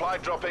 Supply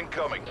drop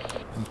incoming.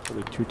 Put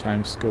a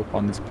 2x scope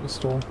on this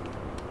pistol.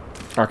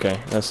 Okay,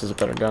 this is a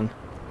better gun.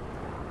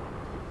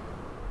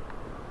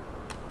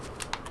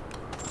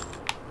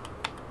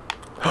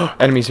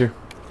 Enemies here.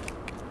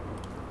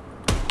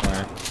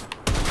 Alright.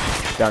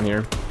 Down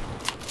here.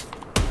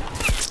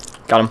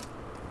 Got him.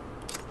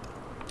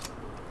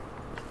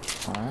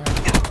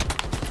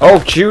 Alright.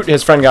 Oh, shoot.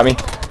 His friend got me.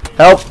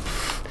 Help.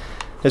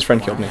 His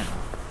friend killed me.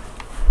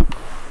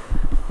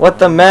 What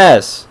the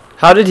mess?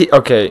 How did he...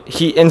 Okay,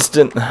 he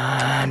instant...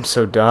 I'm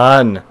so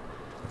done.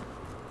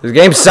 This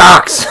game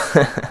sucks.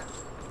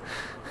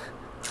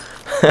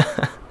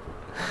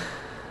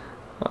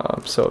 Oh,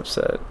 I'm so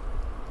upset.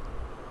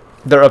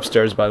 They're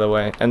upstairs, by the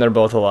way, and they're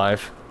both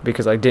alive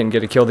because I didn't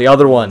get to kill the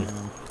other one.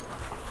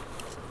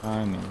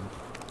 I know.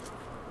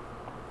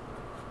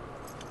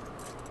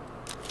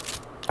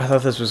 I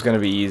thought this was gonna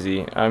be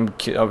easy. I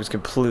was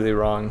completely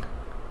wrong.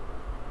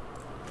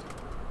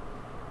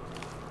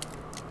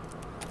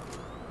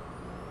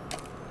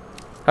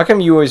 How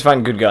come you always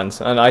find good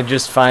guns and I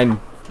just find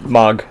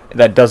MOG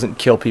that doesn't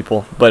kill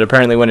people, but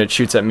apparently when it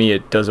shoots at me,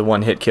 it does a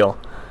one-hit kill?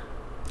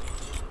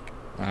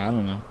 I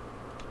don't know.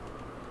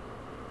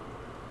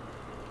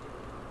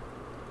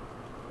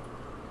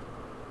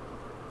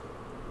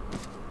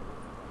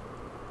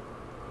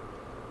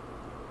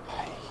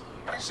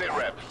 Sit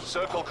rep.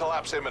 Circle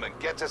collapse imminent.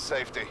 Get to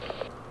safety.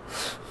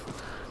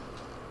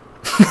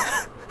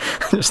 I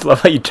just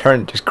love how you turn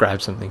and just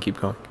grab something, keep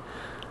going.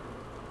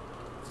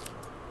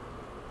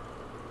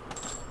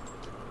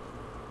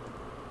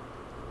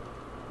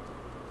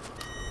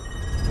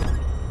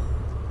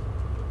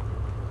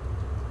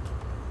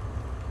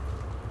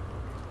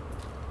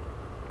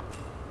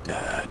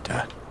 Da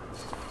da.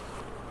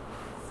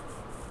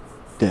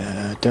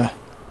 Da da.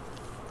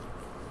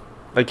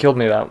 They killed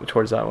me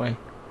towards that way.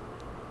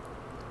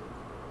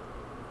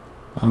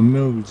 I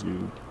knows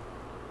you.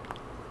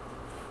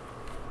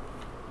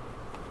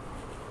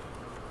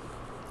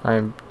 I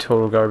am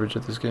total garbage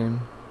at this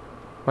game.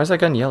 Why is that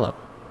gun yellow?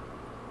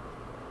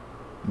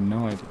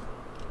 No idea.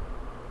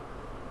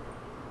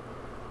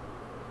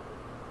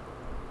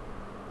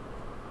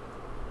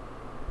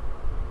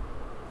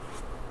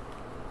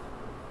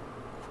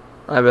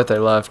 I bet they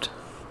left.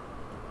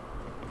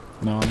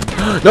 No.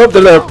 Nope,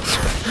 they're there.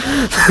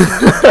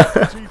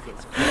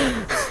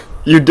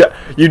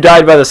 You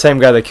died by the same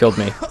guy that killed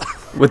me.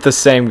 With the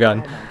same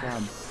gun. Oh my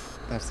god.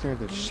 That scared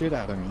the shit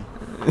out of me.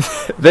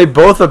 They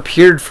both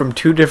appeared from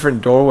two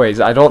different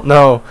doorways. I don't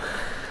know.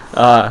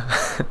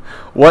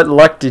 What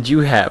luck did you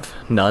have?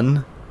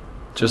 None?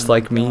 Just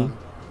like me?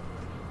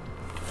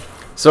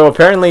 So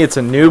apparently it's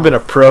a noob and a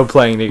pro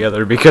playing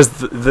together, because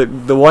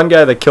the one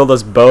guy that killed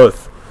us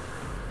both,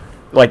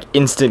 like,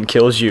 instant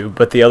kills you,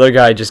 but the other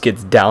guy just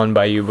gets down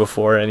by you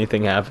before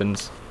anything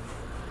happens.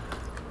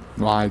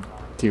 Well,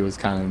 he was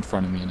kind of in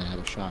front of me and I had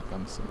a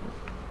shotgun, so...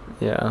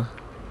 Yeah.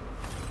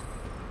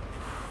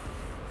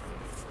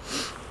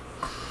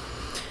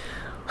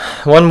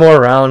 One more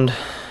round.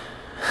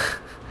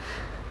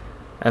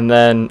 And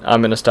then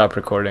I'm gonna stop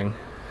recording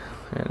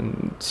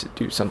and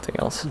do something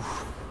else.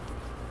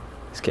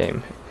 This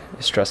game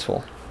is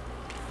stressful.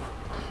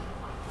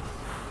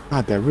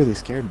 God, that really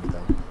scared me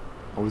though.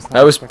 I was not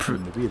That was expecting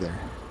him to be there.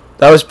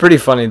 That was pretty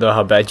funny though,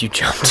 how bad you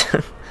jumped.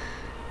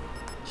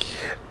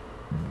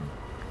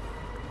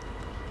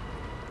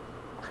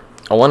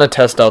 I want to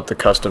test out the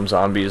custom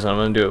zombies. I'm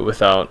going to do it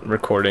without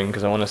recording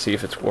because I want to see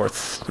if it's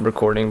worth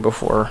recording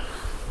before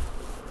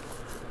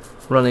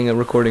running a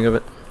recording of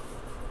it.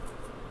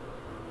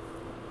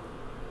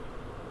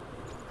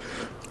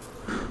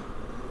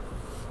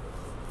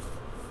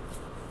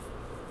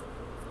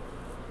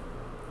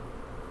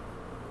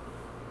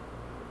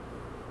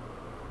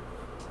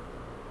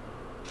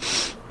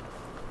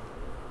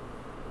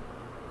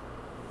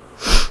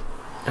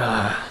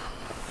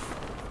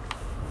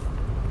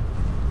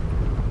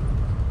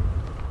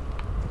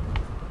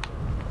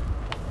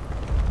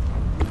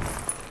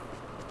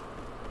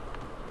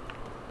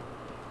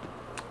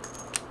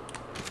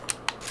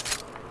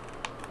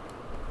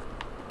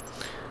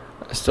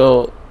 I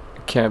still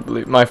can't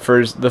believe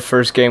the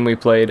first game we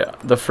played.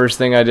 The first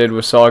thing I did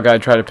was saw a guy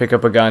try to pick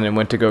up a gun and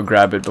went to go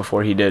grab it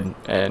before he did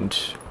and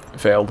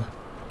failed.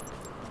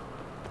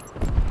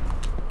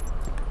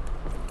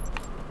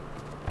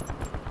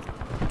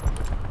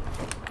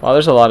 Wow,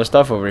 there's a lot of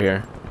stuff over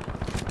here.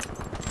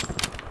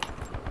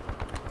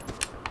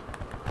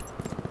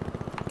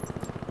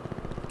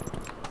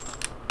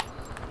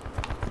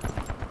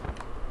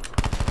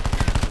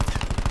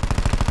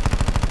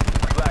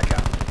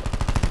 Blackout.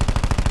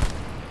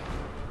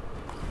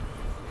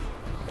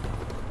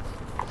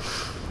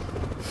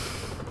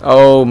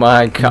 Oh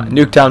my god.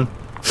 Nuketown.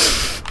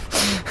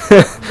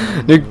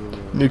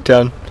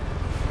 Nuketown.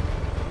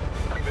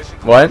 Mission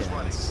What?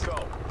 clock is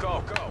running.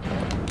 Go, go, go.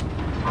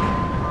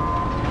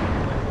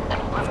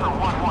 Lifter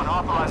 1-1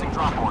 authorizing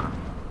drop order.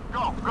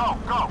 Go, go,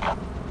 go.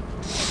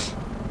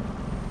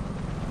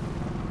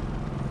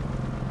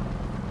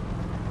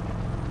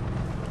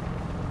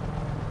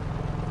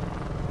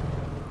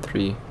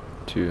 Three,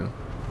 two,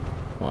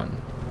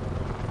 one.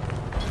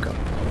 Go.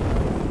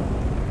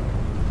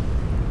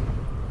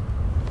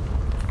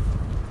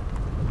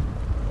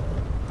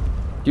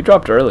 You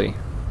dropped early.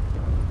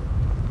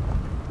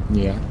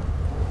 Yeah.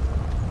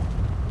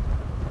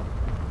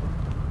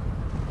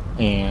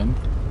 And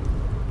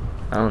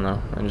I don't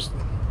know. I just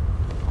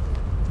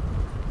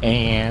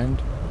and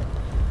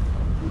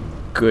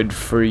good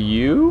for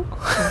you.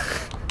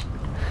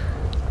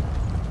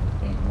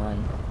 damn right.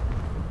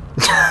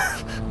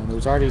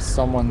 There's already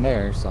someone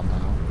there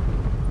somehow.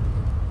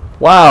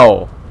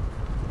 Wow.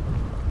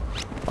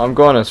 I'm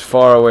going as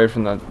far away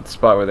from the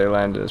spot where they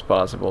landed as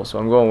possible, so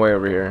I'm going way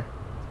over here.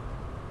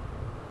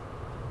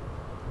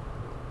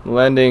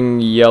 Landing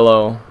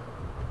yellow.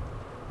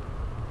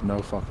 No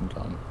fucking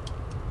gun.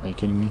 Are you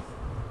kidding me?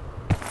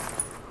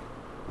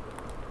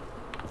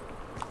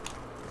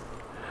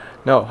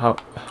 No, how?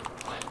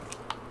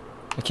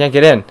 I can't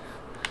get in.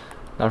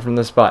 Not from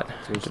this spot.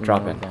 Seriously, To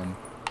drop no in. gun.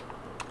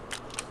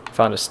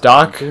 Found a Are you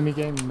stock. kidding me,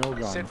 game? No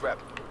gun. Sit rep.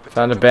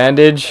 Found a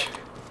bandage.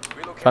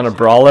 Found a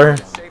brawler.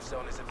 Safe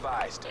zone is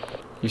advised.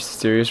 You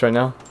serious right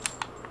now?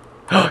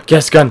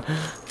 Guess gun.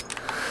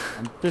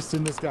 I'm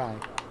fisting this guy.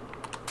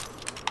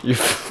 You.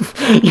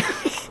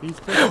 He's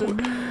fisting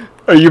me.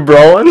 Are you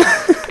brawling?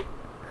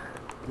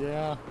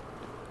 Yeah.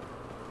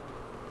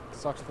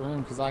 Sucks for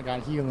him because I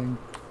got healing.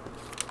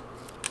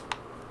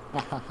 Ha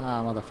ha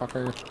ha,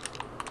 motherfucker.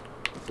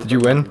 Did you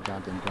win?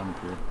 Goddamn gun up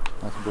here.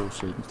 That's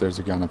bullshit. If there's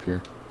a gun up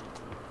here.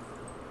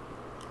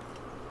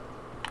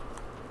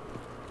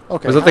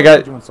 Okay. Was that how the am guy-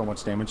 I doing so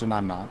much damage and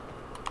I'm not?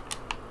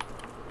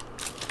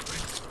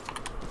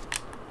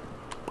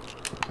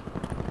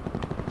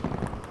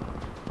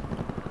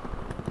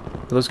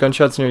 Are those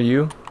gunshots near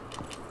you?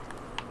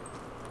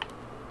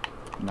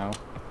 No.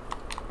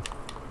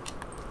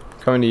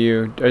 Coming to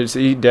you. Is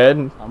he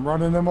dead? I'm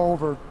running him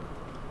over.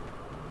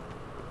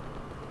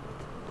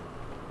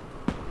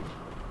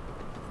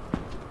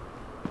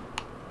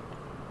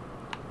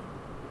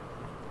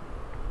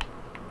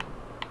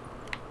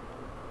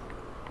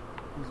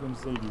 Who's gonna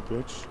save you,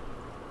 bitch?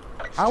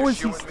 How is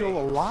Just he you and still me.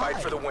 alive?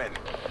 Fight for the win.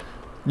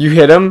 You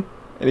hit him,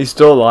 and he's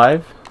still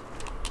alive?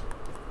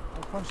 I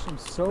punched him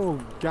so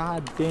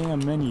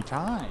goddamn many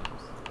times.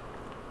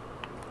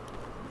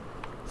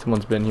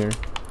 Someone's been here.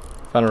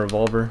 Found a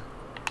revolver.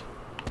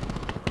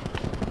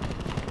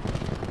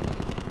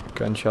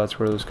 Gunshots,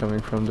 where are those coming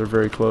from? They're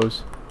very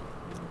close.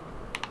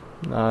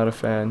 Not a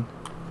fan.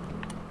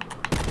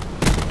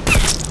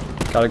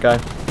 Got a guy.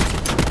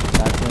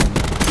 That's him.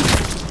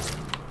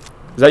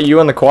 Is that you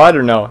on the quad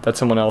or no? That's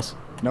someone else.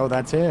 No,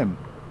 that's him.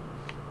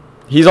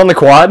 He's on the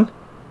quad?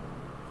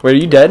 Wait, are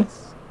you dead?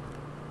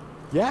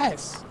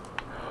 Yes.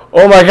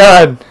 Oh my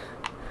god!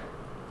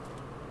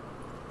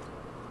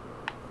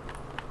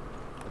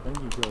 I think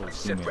you killed his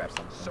Sit teammate or rep.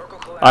 something. Circle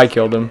collapse. I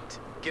killed him.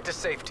 Get to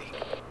safety.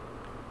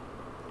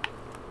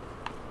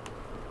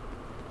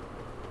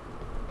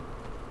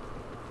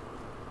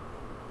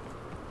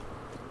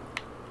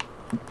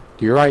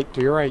 To your right,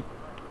 to your right.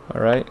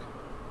 Alright.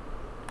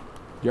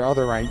 Your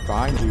other right,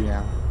 behind you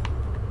now.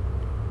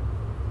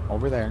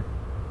 Over there.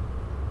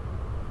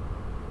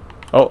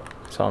 Oh,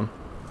 saw him.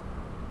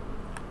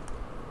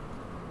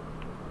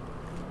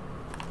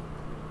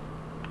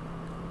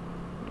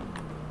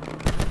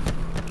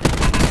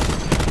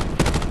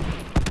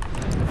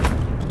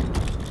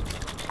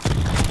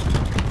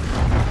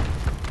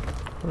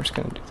 We're just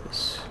gonna do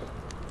this.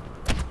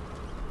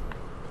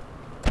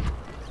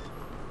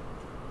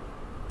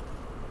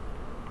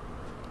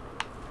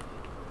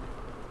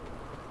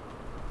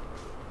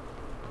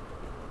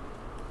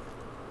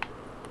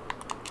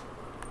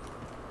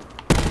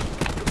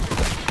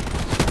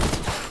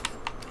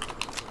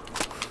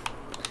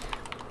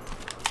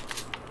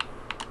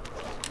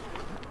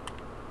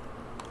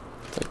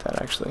 Like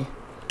that, actually.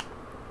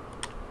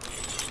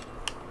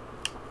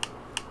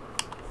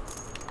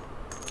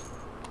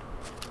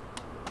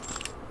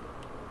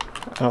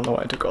 don't know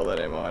why I took all that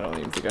ammo. I don't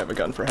even think I have a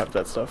gun for half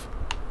that stuff.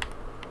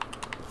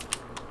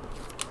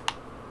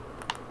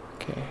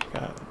 Okay,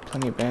 got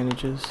plenty of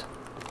bandages.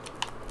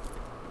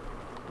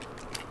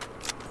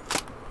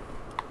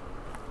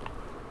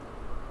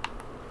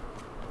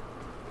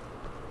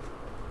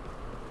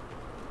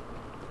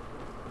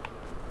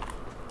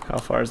 How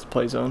far is the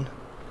play zone?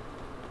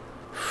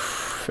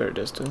 Fair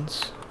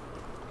distance.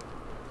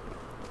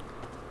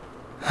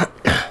 I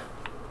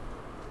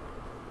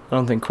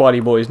don't think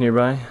Quaddy Boy's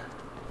nearby. I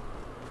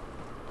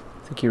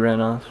think he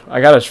ran off. I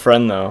got his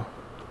friend though.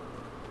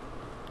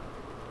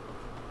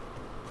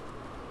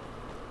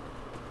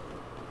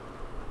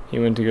 He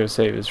went to go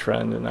save his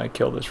friend and I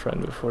killed his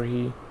friend before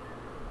he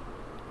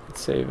could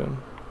save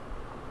him.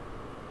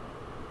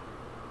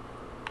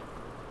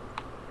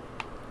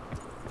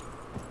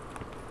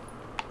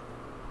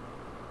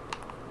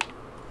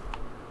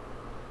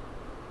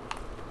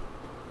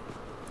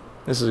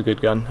 This is a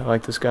good gun. I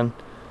like this gun.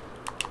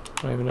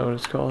 I don't even know what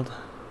it's called.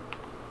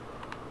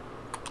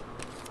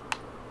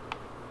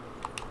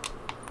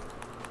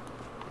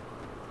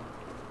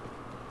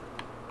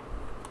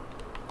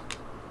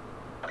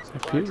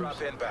 Supply drop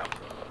inbound.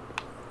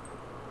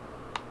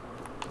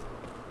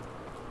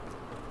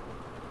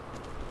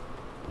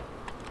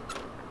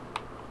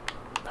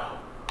 Oh,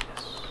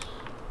 yes.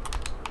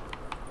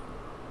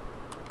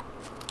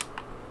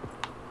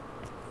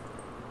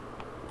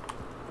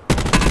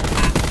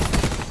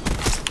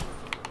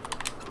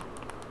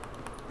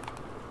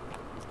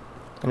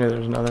 I knew there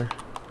was another.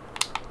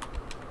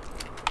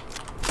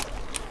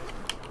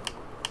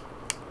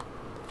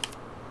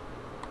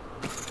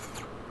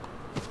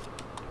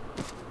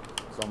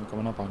 Something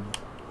coming up on you.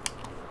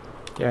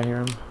 Yeah, I hear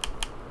him.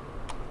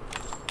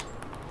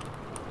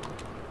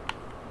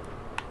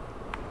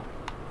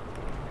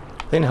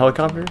 Plane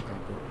helicopter?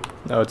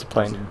 No, it's a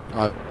plane.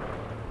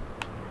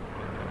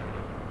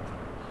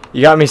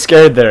 You got me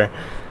scared there.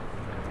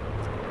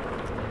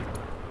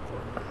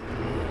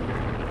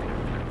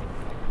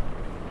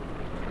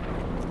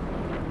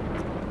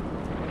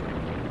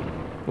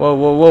 Whoa,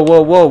 whoa, whoa,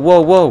 whoa, whoa,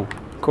 whoa, whoa!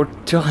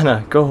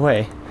 Cortana, go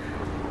away.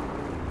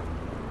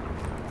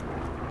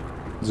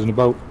 He's in a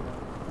boat.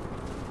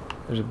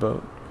 There's a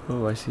boat.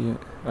 Oh, I see it.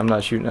 I'm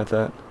not shooting at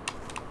that.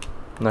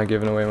 I'm not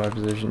giving away my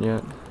position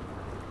yet.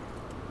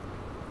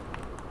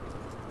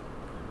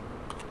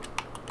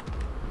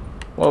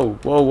 Whoa,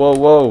 whoa, whoa,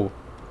 whoa!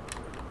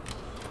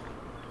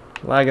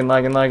 Lagging,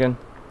 lagging, lagging.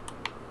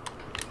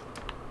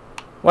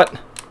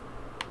 What?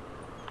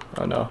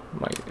 Oh no,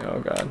 oh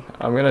god.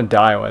 I'm gonna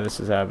die while this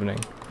is happening.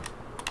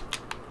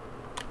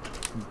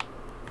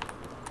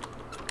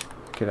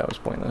 Okay, that was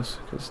pointless,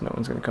 because no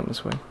one's gonna come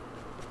this way.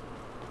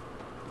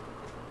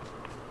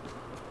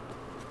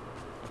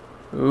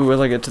 Ooh,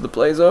 will I get to the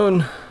play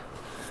zone?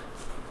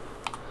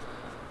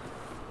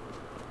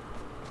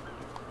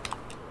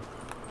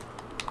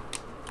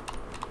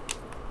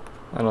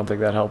 I don't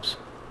think that helps.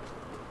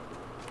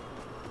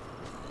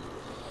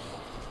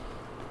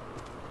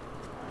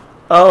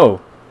 Oh,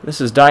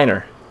 this is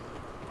Diner.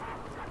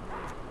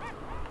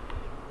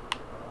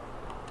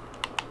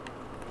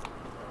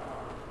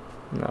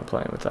 I'm not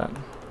playing with that.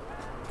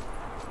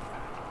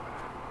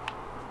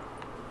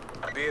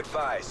 Be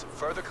advised,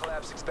 further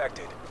collapse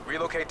expected.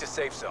 Relocate to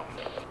safe zone.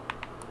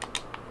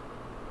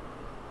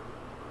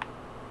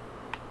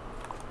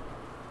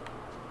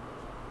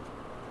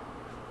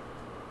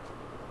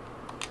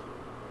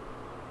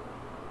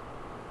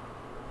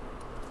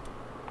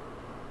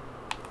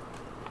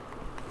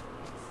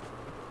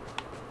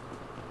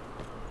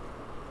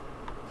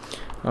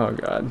 Oh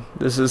god,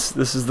 this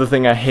is the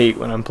thing I hate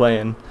when I'm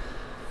playing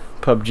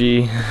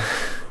PUBG.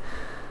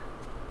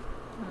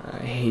 I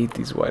hate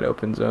these wide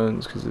open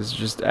zones because it's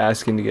just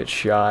asking to get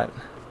shot.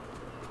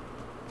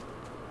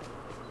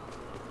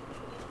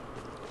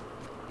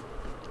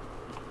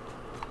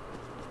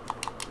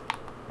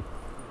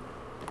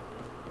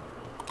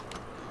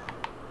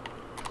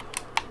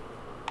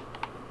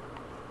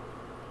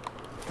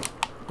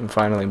 And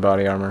finally,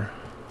 body armor.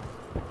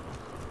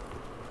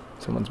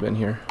 Someone's been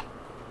here.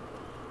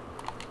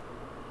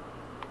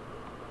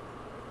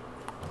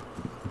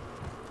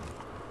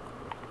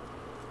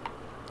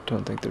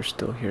 Don't think they're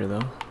still here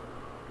though.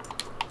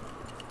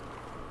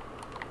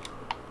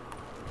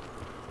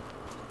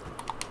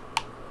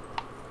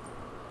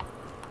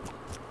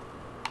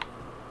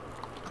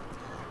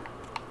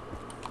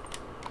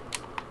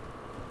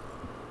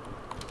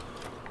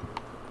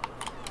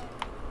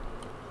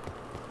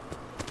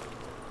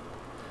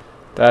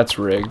 That's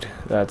rigged.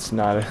 That's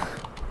not a... I'll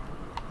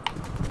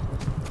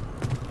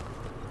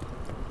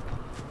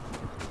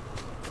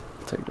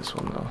take this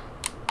one though.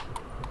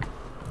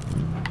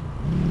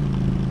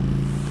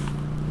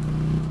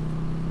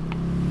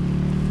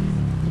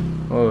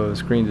 Oh, the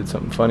screen did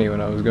something funny when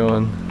I was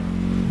going.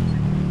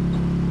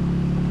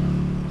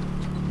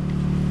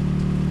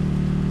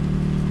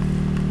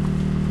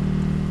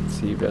 Let's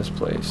see, best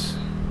place.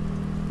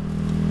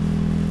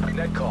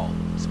 Net call.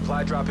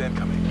 Supply drop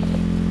incoming.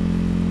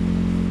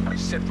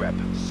 Sit rep.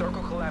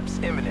 Circle collapse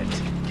imminent.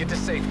 Get to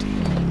safety.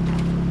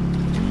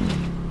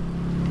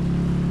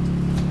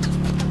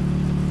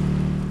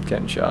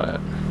 Getting shot at.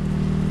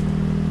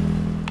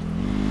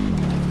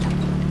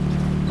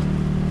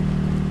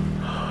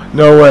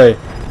 No way.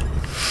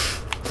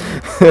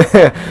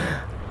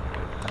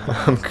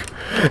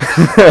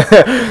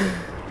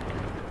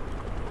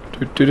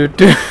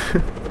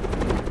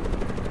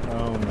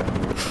 Oh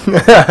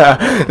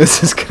no.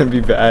 This is gonna be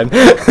bad.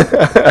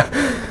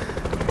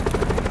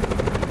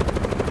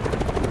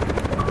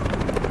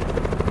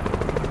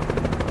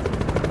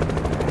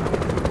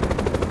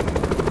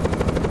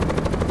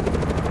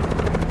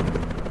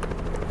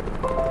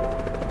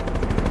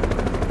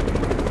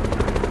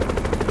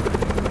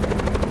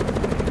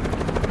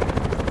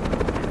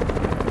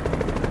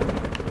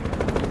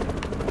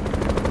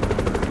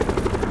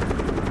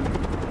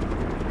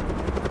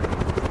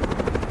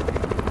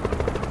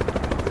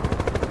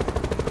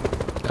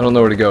 I don't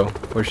know where to go.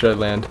 Where should I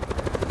land?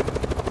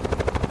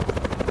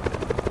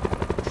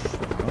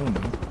 I don't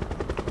know.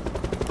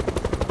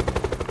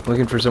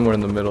 Looking for somewhere in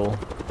the middle.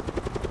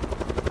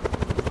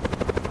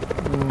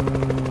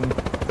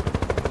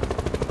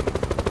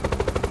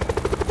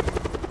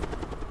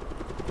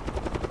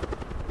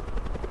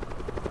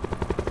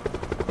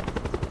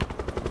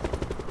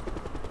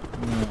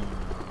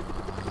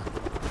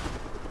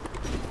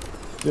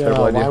 Yeah,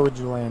 Terrible why idea. would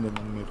you land in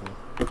the middle?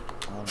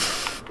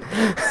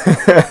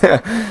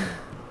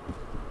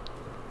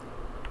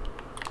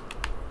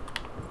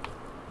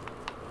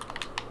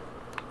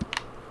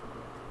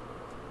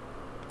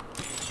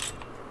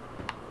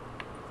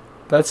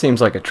 That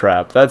seems like a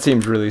trap. That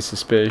seems really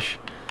suspicious.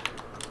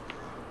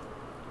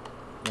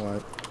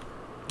 What?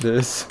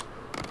 This.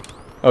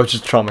 Oh, it's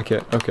just trauma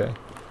kit. Okay.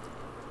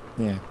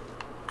 Yeah.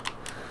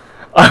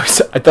 I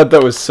thought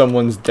that was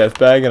someone's death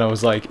bag, and I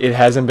was like, it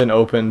hasn't been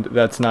opened.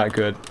 That's not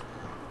good.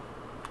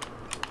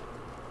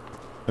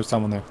 There's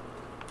someone there.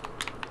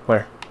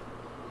 Where?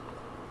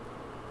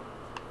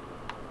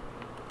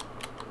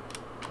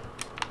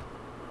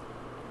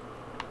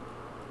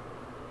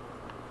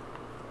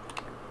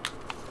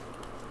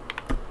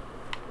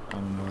 I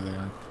don't know where they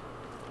are.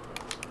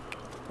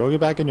 Go get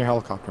back in your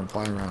helicopter and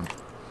fly around.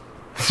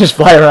 Just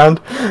fly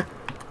around.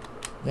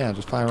 Yeah,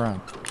 just fly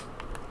around.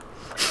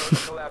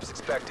 Collapse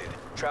expected.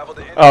 Travel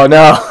to Oh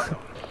no.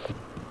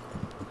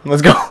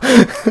 Let's go.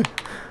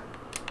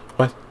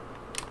 What?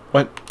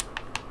 What?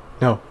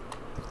 No.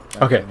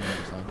 Back Okay. on the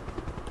other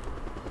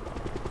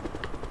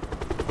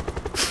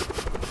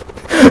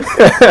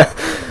side.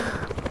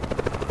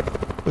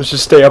 Let's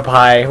just stay up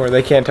high where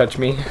they can't touch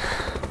me. Yeah.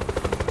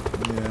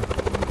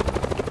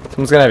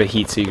 Someone's gonna have a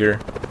heat seeker.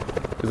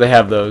 Because they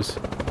have those.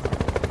 I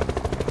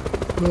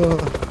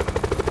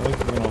think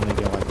we can only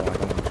get like a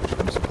launcher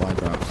from supply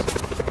drops.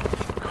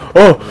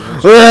 Oh!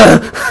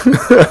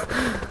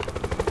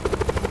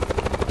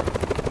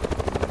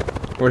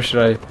 Where should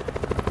I?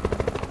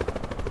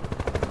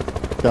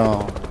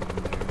 Go.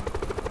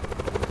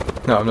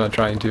 No, I'm not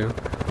trying to.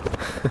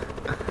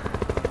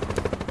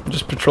 I'm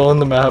just patrolling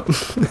the map.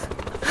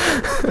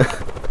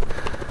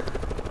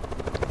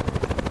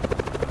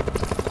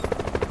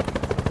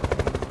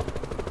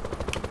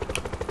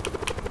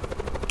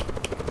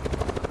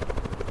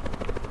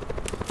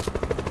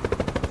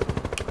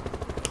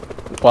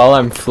 While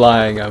I'm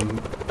flying, I'm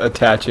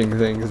attaching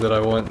things that I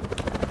want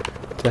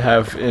to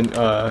have in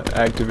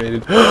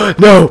activated.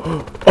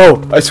 No!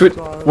 Oh, I switched.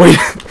 Wait.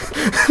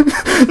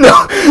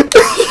 No.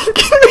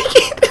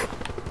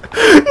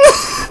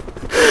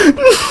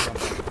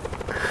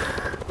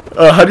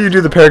 How do you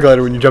do the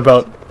paraglider when you jump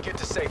out? get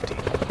to safety.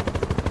 I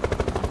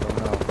don't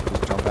know.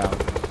 Just jump out.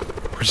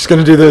 We're just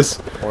gonna do this.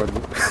 Or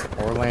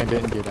land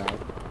it and get out.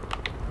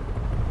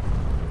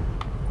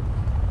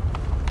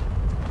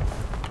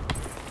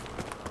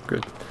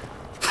 Good.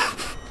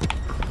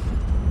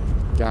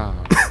 God.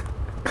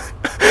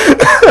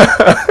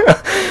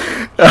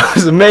 That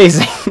was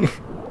amazing.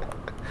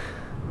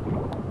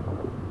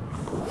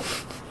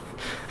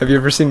 Have you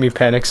ever seen me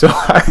panic so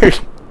hard?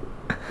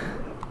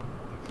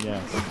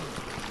 Yeah.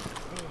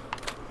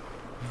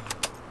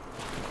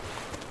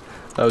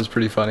 That was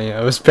pretty funny.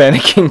 I was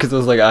panicking because I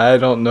was like, I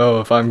don't know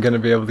if I'm gonna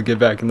be able to get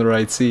back in the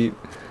right seat.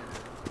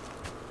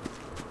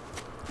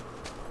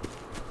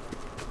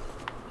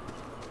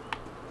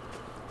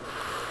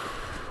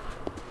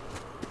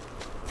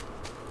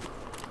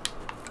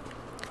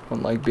 I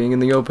don't like being in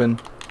the open.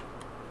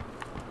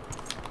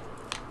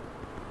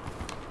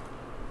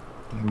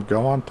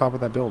 Go on top of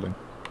that building.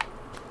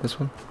 This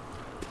one?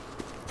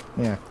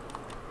 Yeah.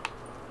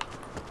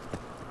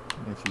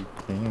 If you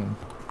can.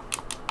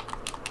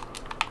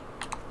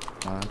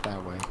 Not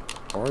that way.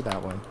 Or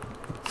that way.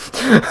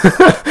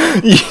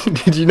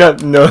 Did you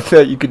not know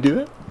that you could do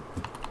that?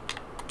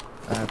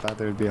 I thought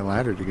there would be a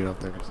ladder to get up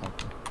there or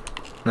something.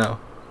 No.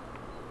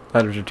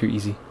 Ladders are too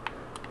easy.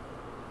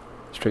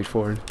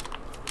 Straightforward.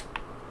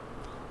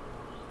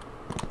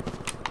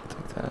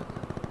 Take that.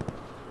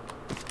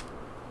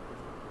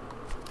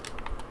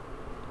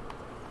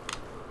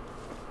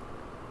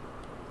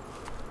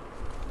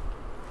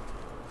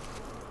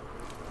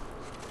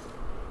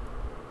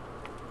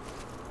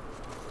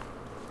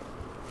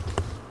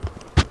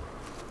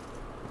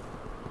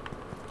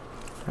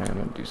 Alright, I'm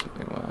gonna do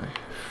something. Why?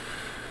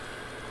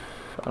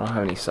 I don't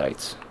have any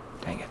sights.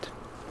 Dang it.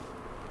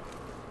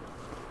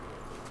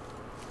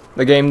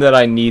 The game that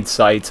I need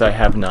sights, I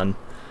have none.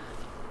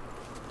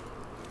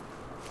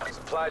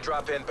 Supply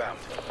drop inbound.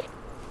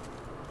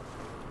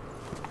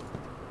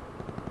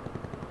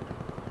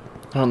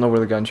 I don't know where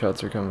the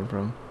gunshots are coming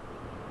from.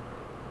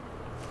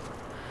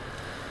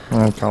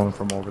 I'm coming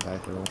from over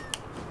that hill.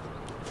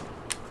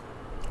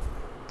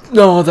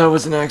 No, that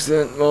was an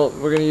accident. Well,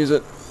 we're gonna use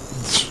it.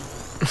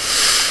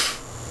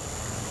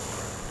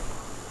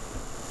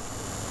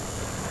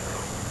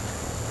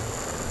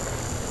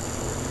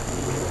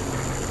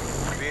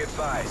 Be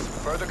advised,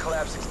 further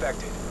collapse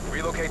expected.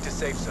 Relocate to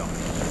safe zone.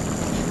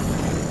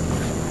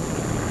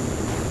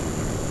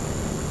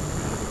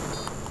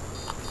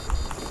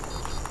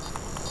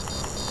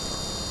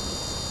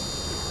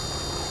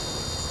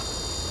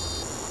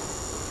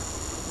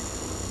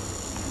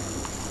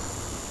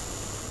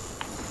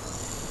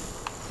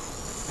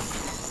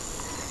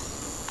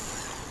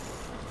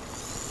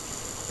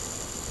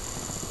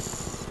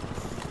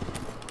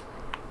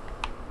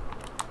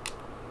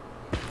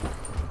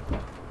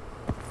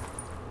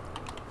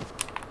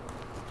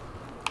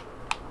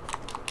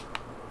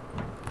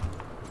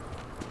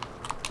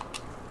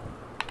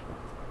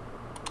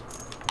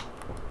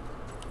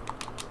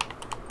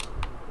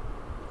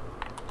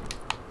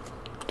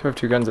 Do I have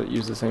two guns that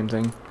use the same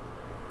thing?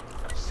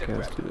 Sit Okay,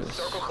 let's rep. do this.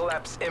 Circle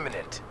collapse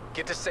imminent.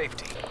 Get to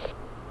safety.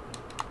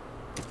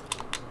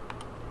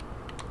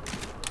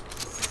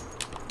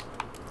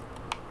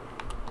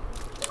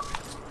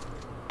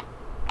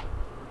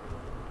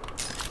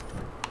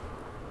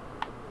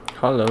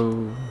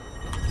 Hello.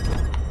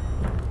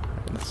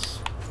 Let's...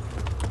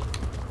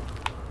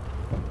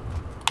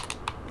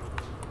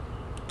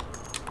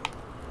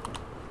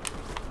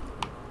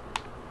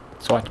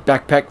 Swatch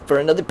backpack for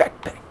another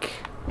backpack.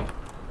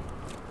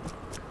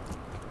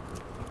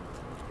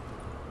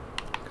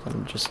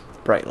 I'm just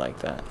bright like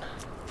that.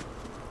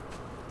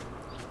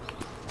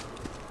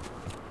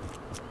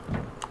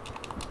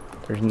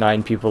 There's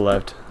 9 people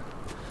left.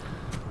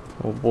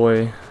 Oh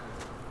boy.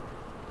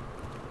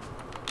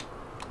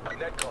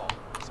 Net call.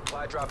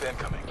 Supply drop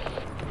incoming.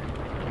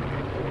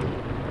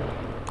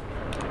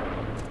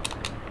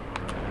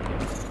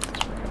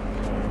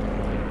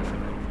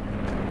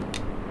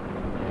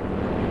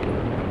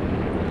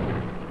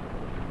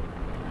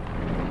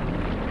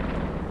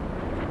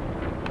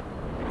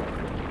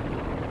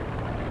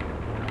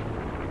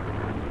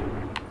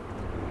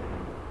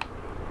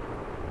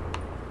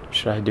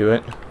 Should I do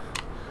it?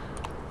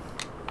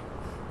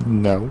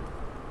 No.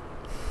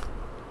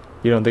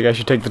 You don't think I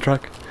should take the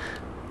truck?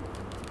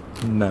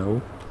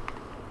 No.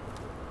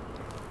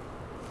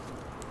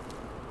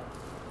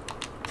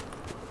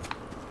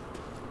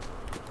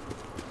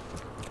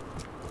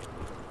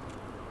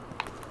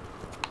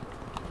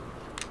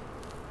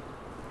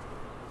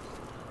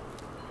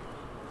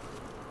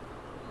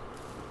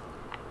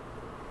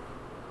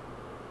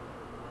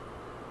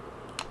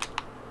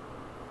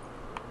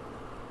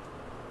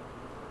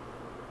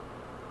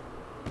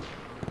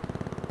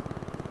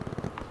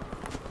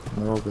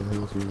 They're over the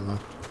hill to your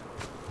left.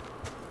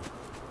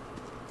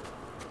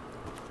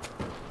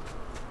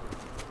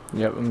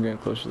 Yep, I'm getting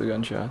close to the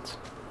gunshots.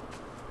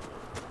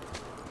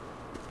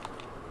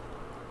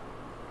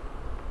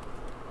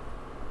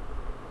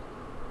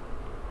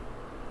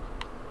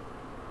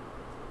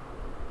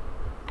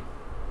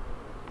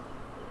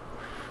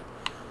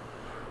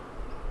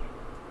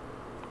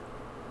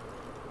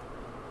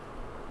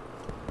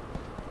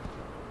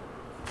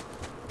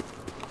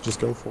 Just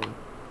go for it.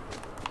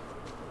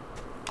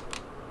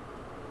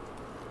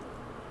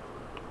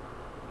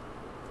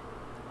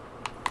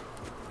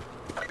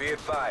 Be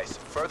advised,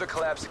 further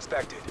collapse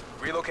expected.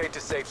 Relocate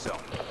to safe zone.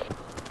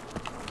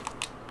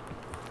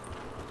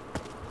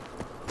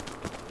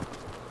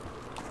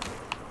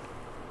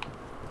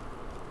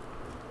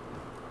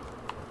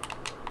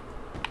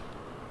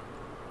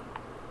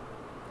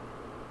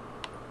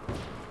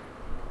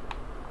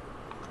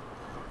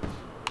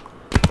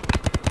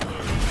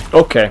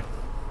 Okay.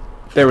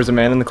 There was a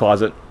man in the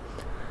closet.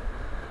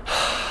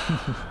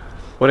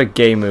 What a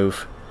gay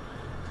move.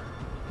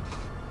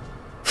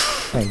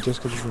 Hey,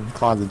 just because you're in the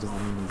closet don't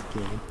mean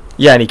you're gay.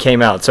 Yeah, and he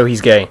came out, so he's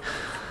gay.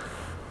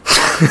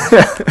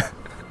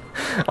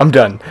 I'm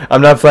done.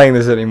 I'm not playing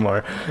this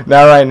anymore.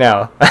 Not right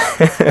now.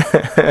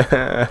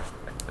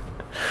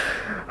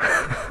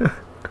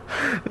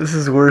 This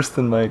is worse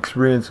than my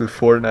experience with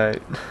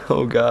Fortnite.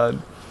 Oh god.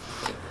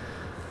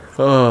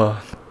 Oh.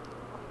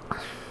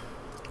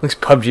 At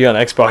least PUBG on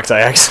Xbox I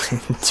actually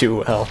do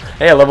well.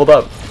 Hey, I leveled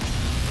up.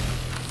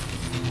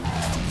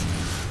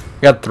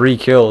 Got 3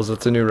 kills.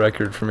 That's a new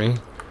record for me.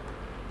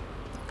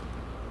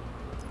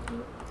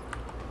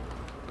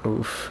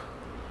 Oof.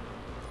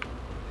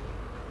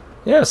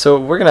 Yeah, so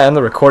we're gonna end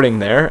the recording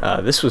there.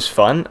 This was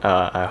fun.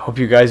 I hope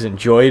you guys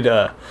enjoyed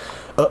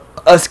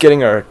us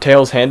getting our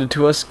tails handed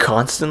to us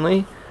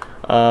constantly.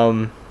 If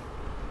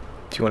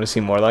you want to see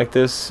more like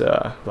this,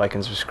 like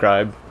and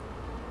subscribe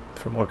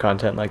for more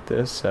content like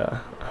this. I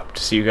hope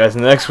to see you guys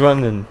in the next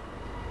one, and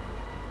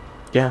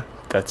yeah,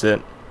 that's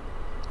it.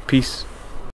 Peace.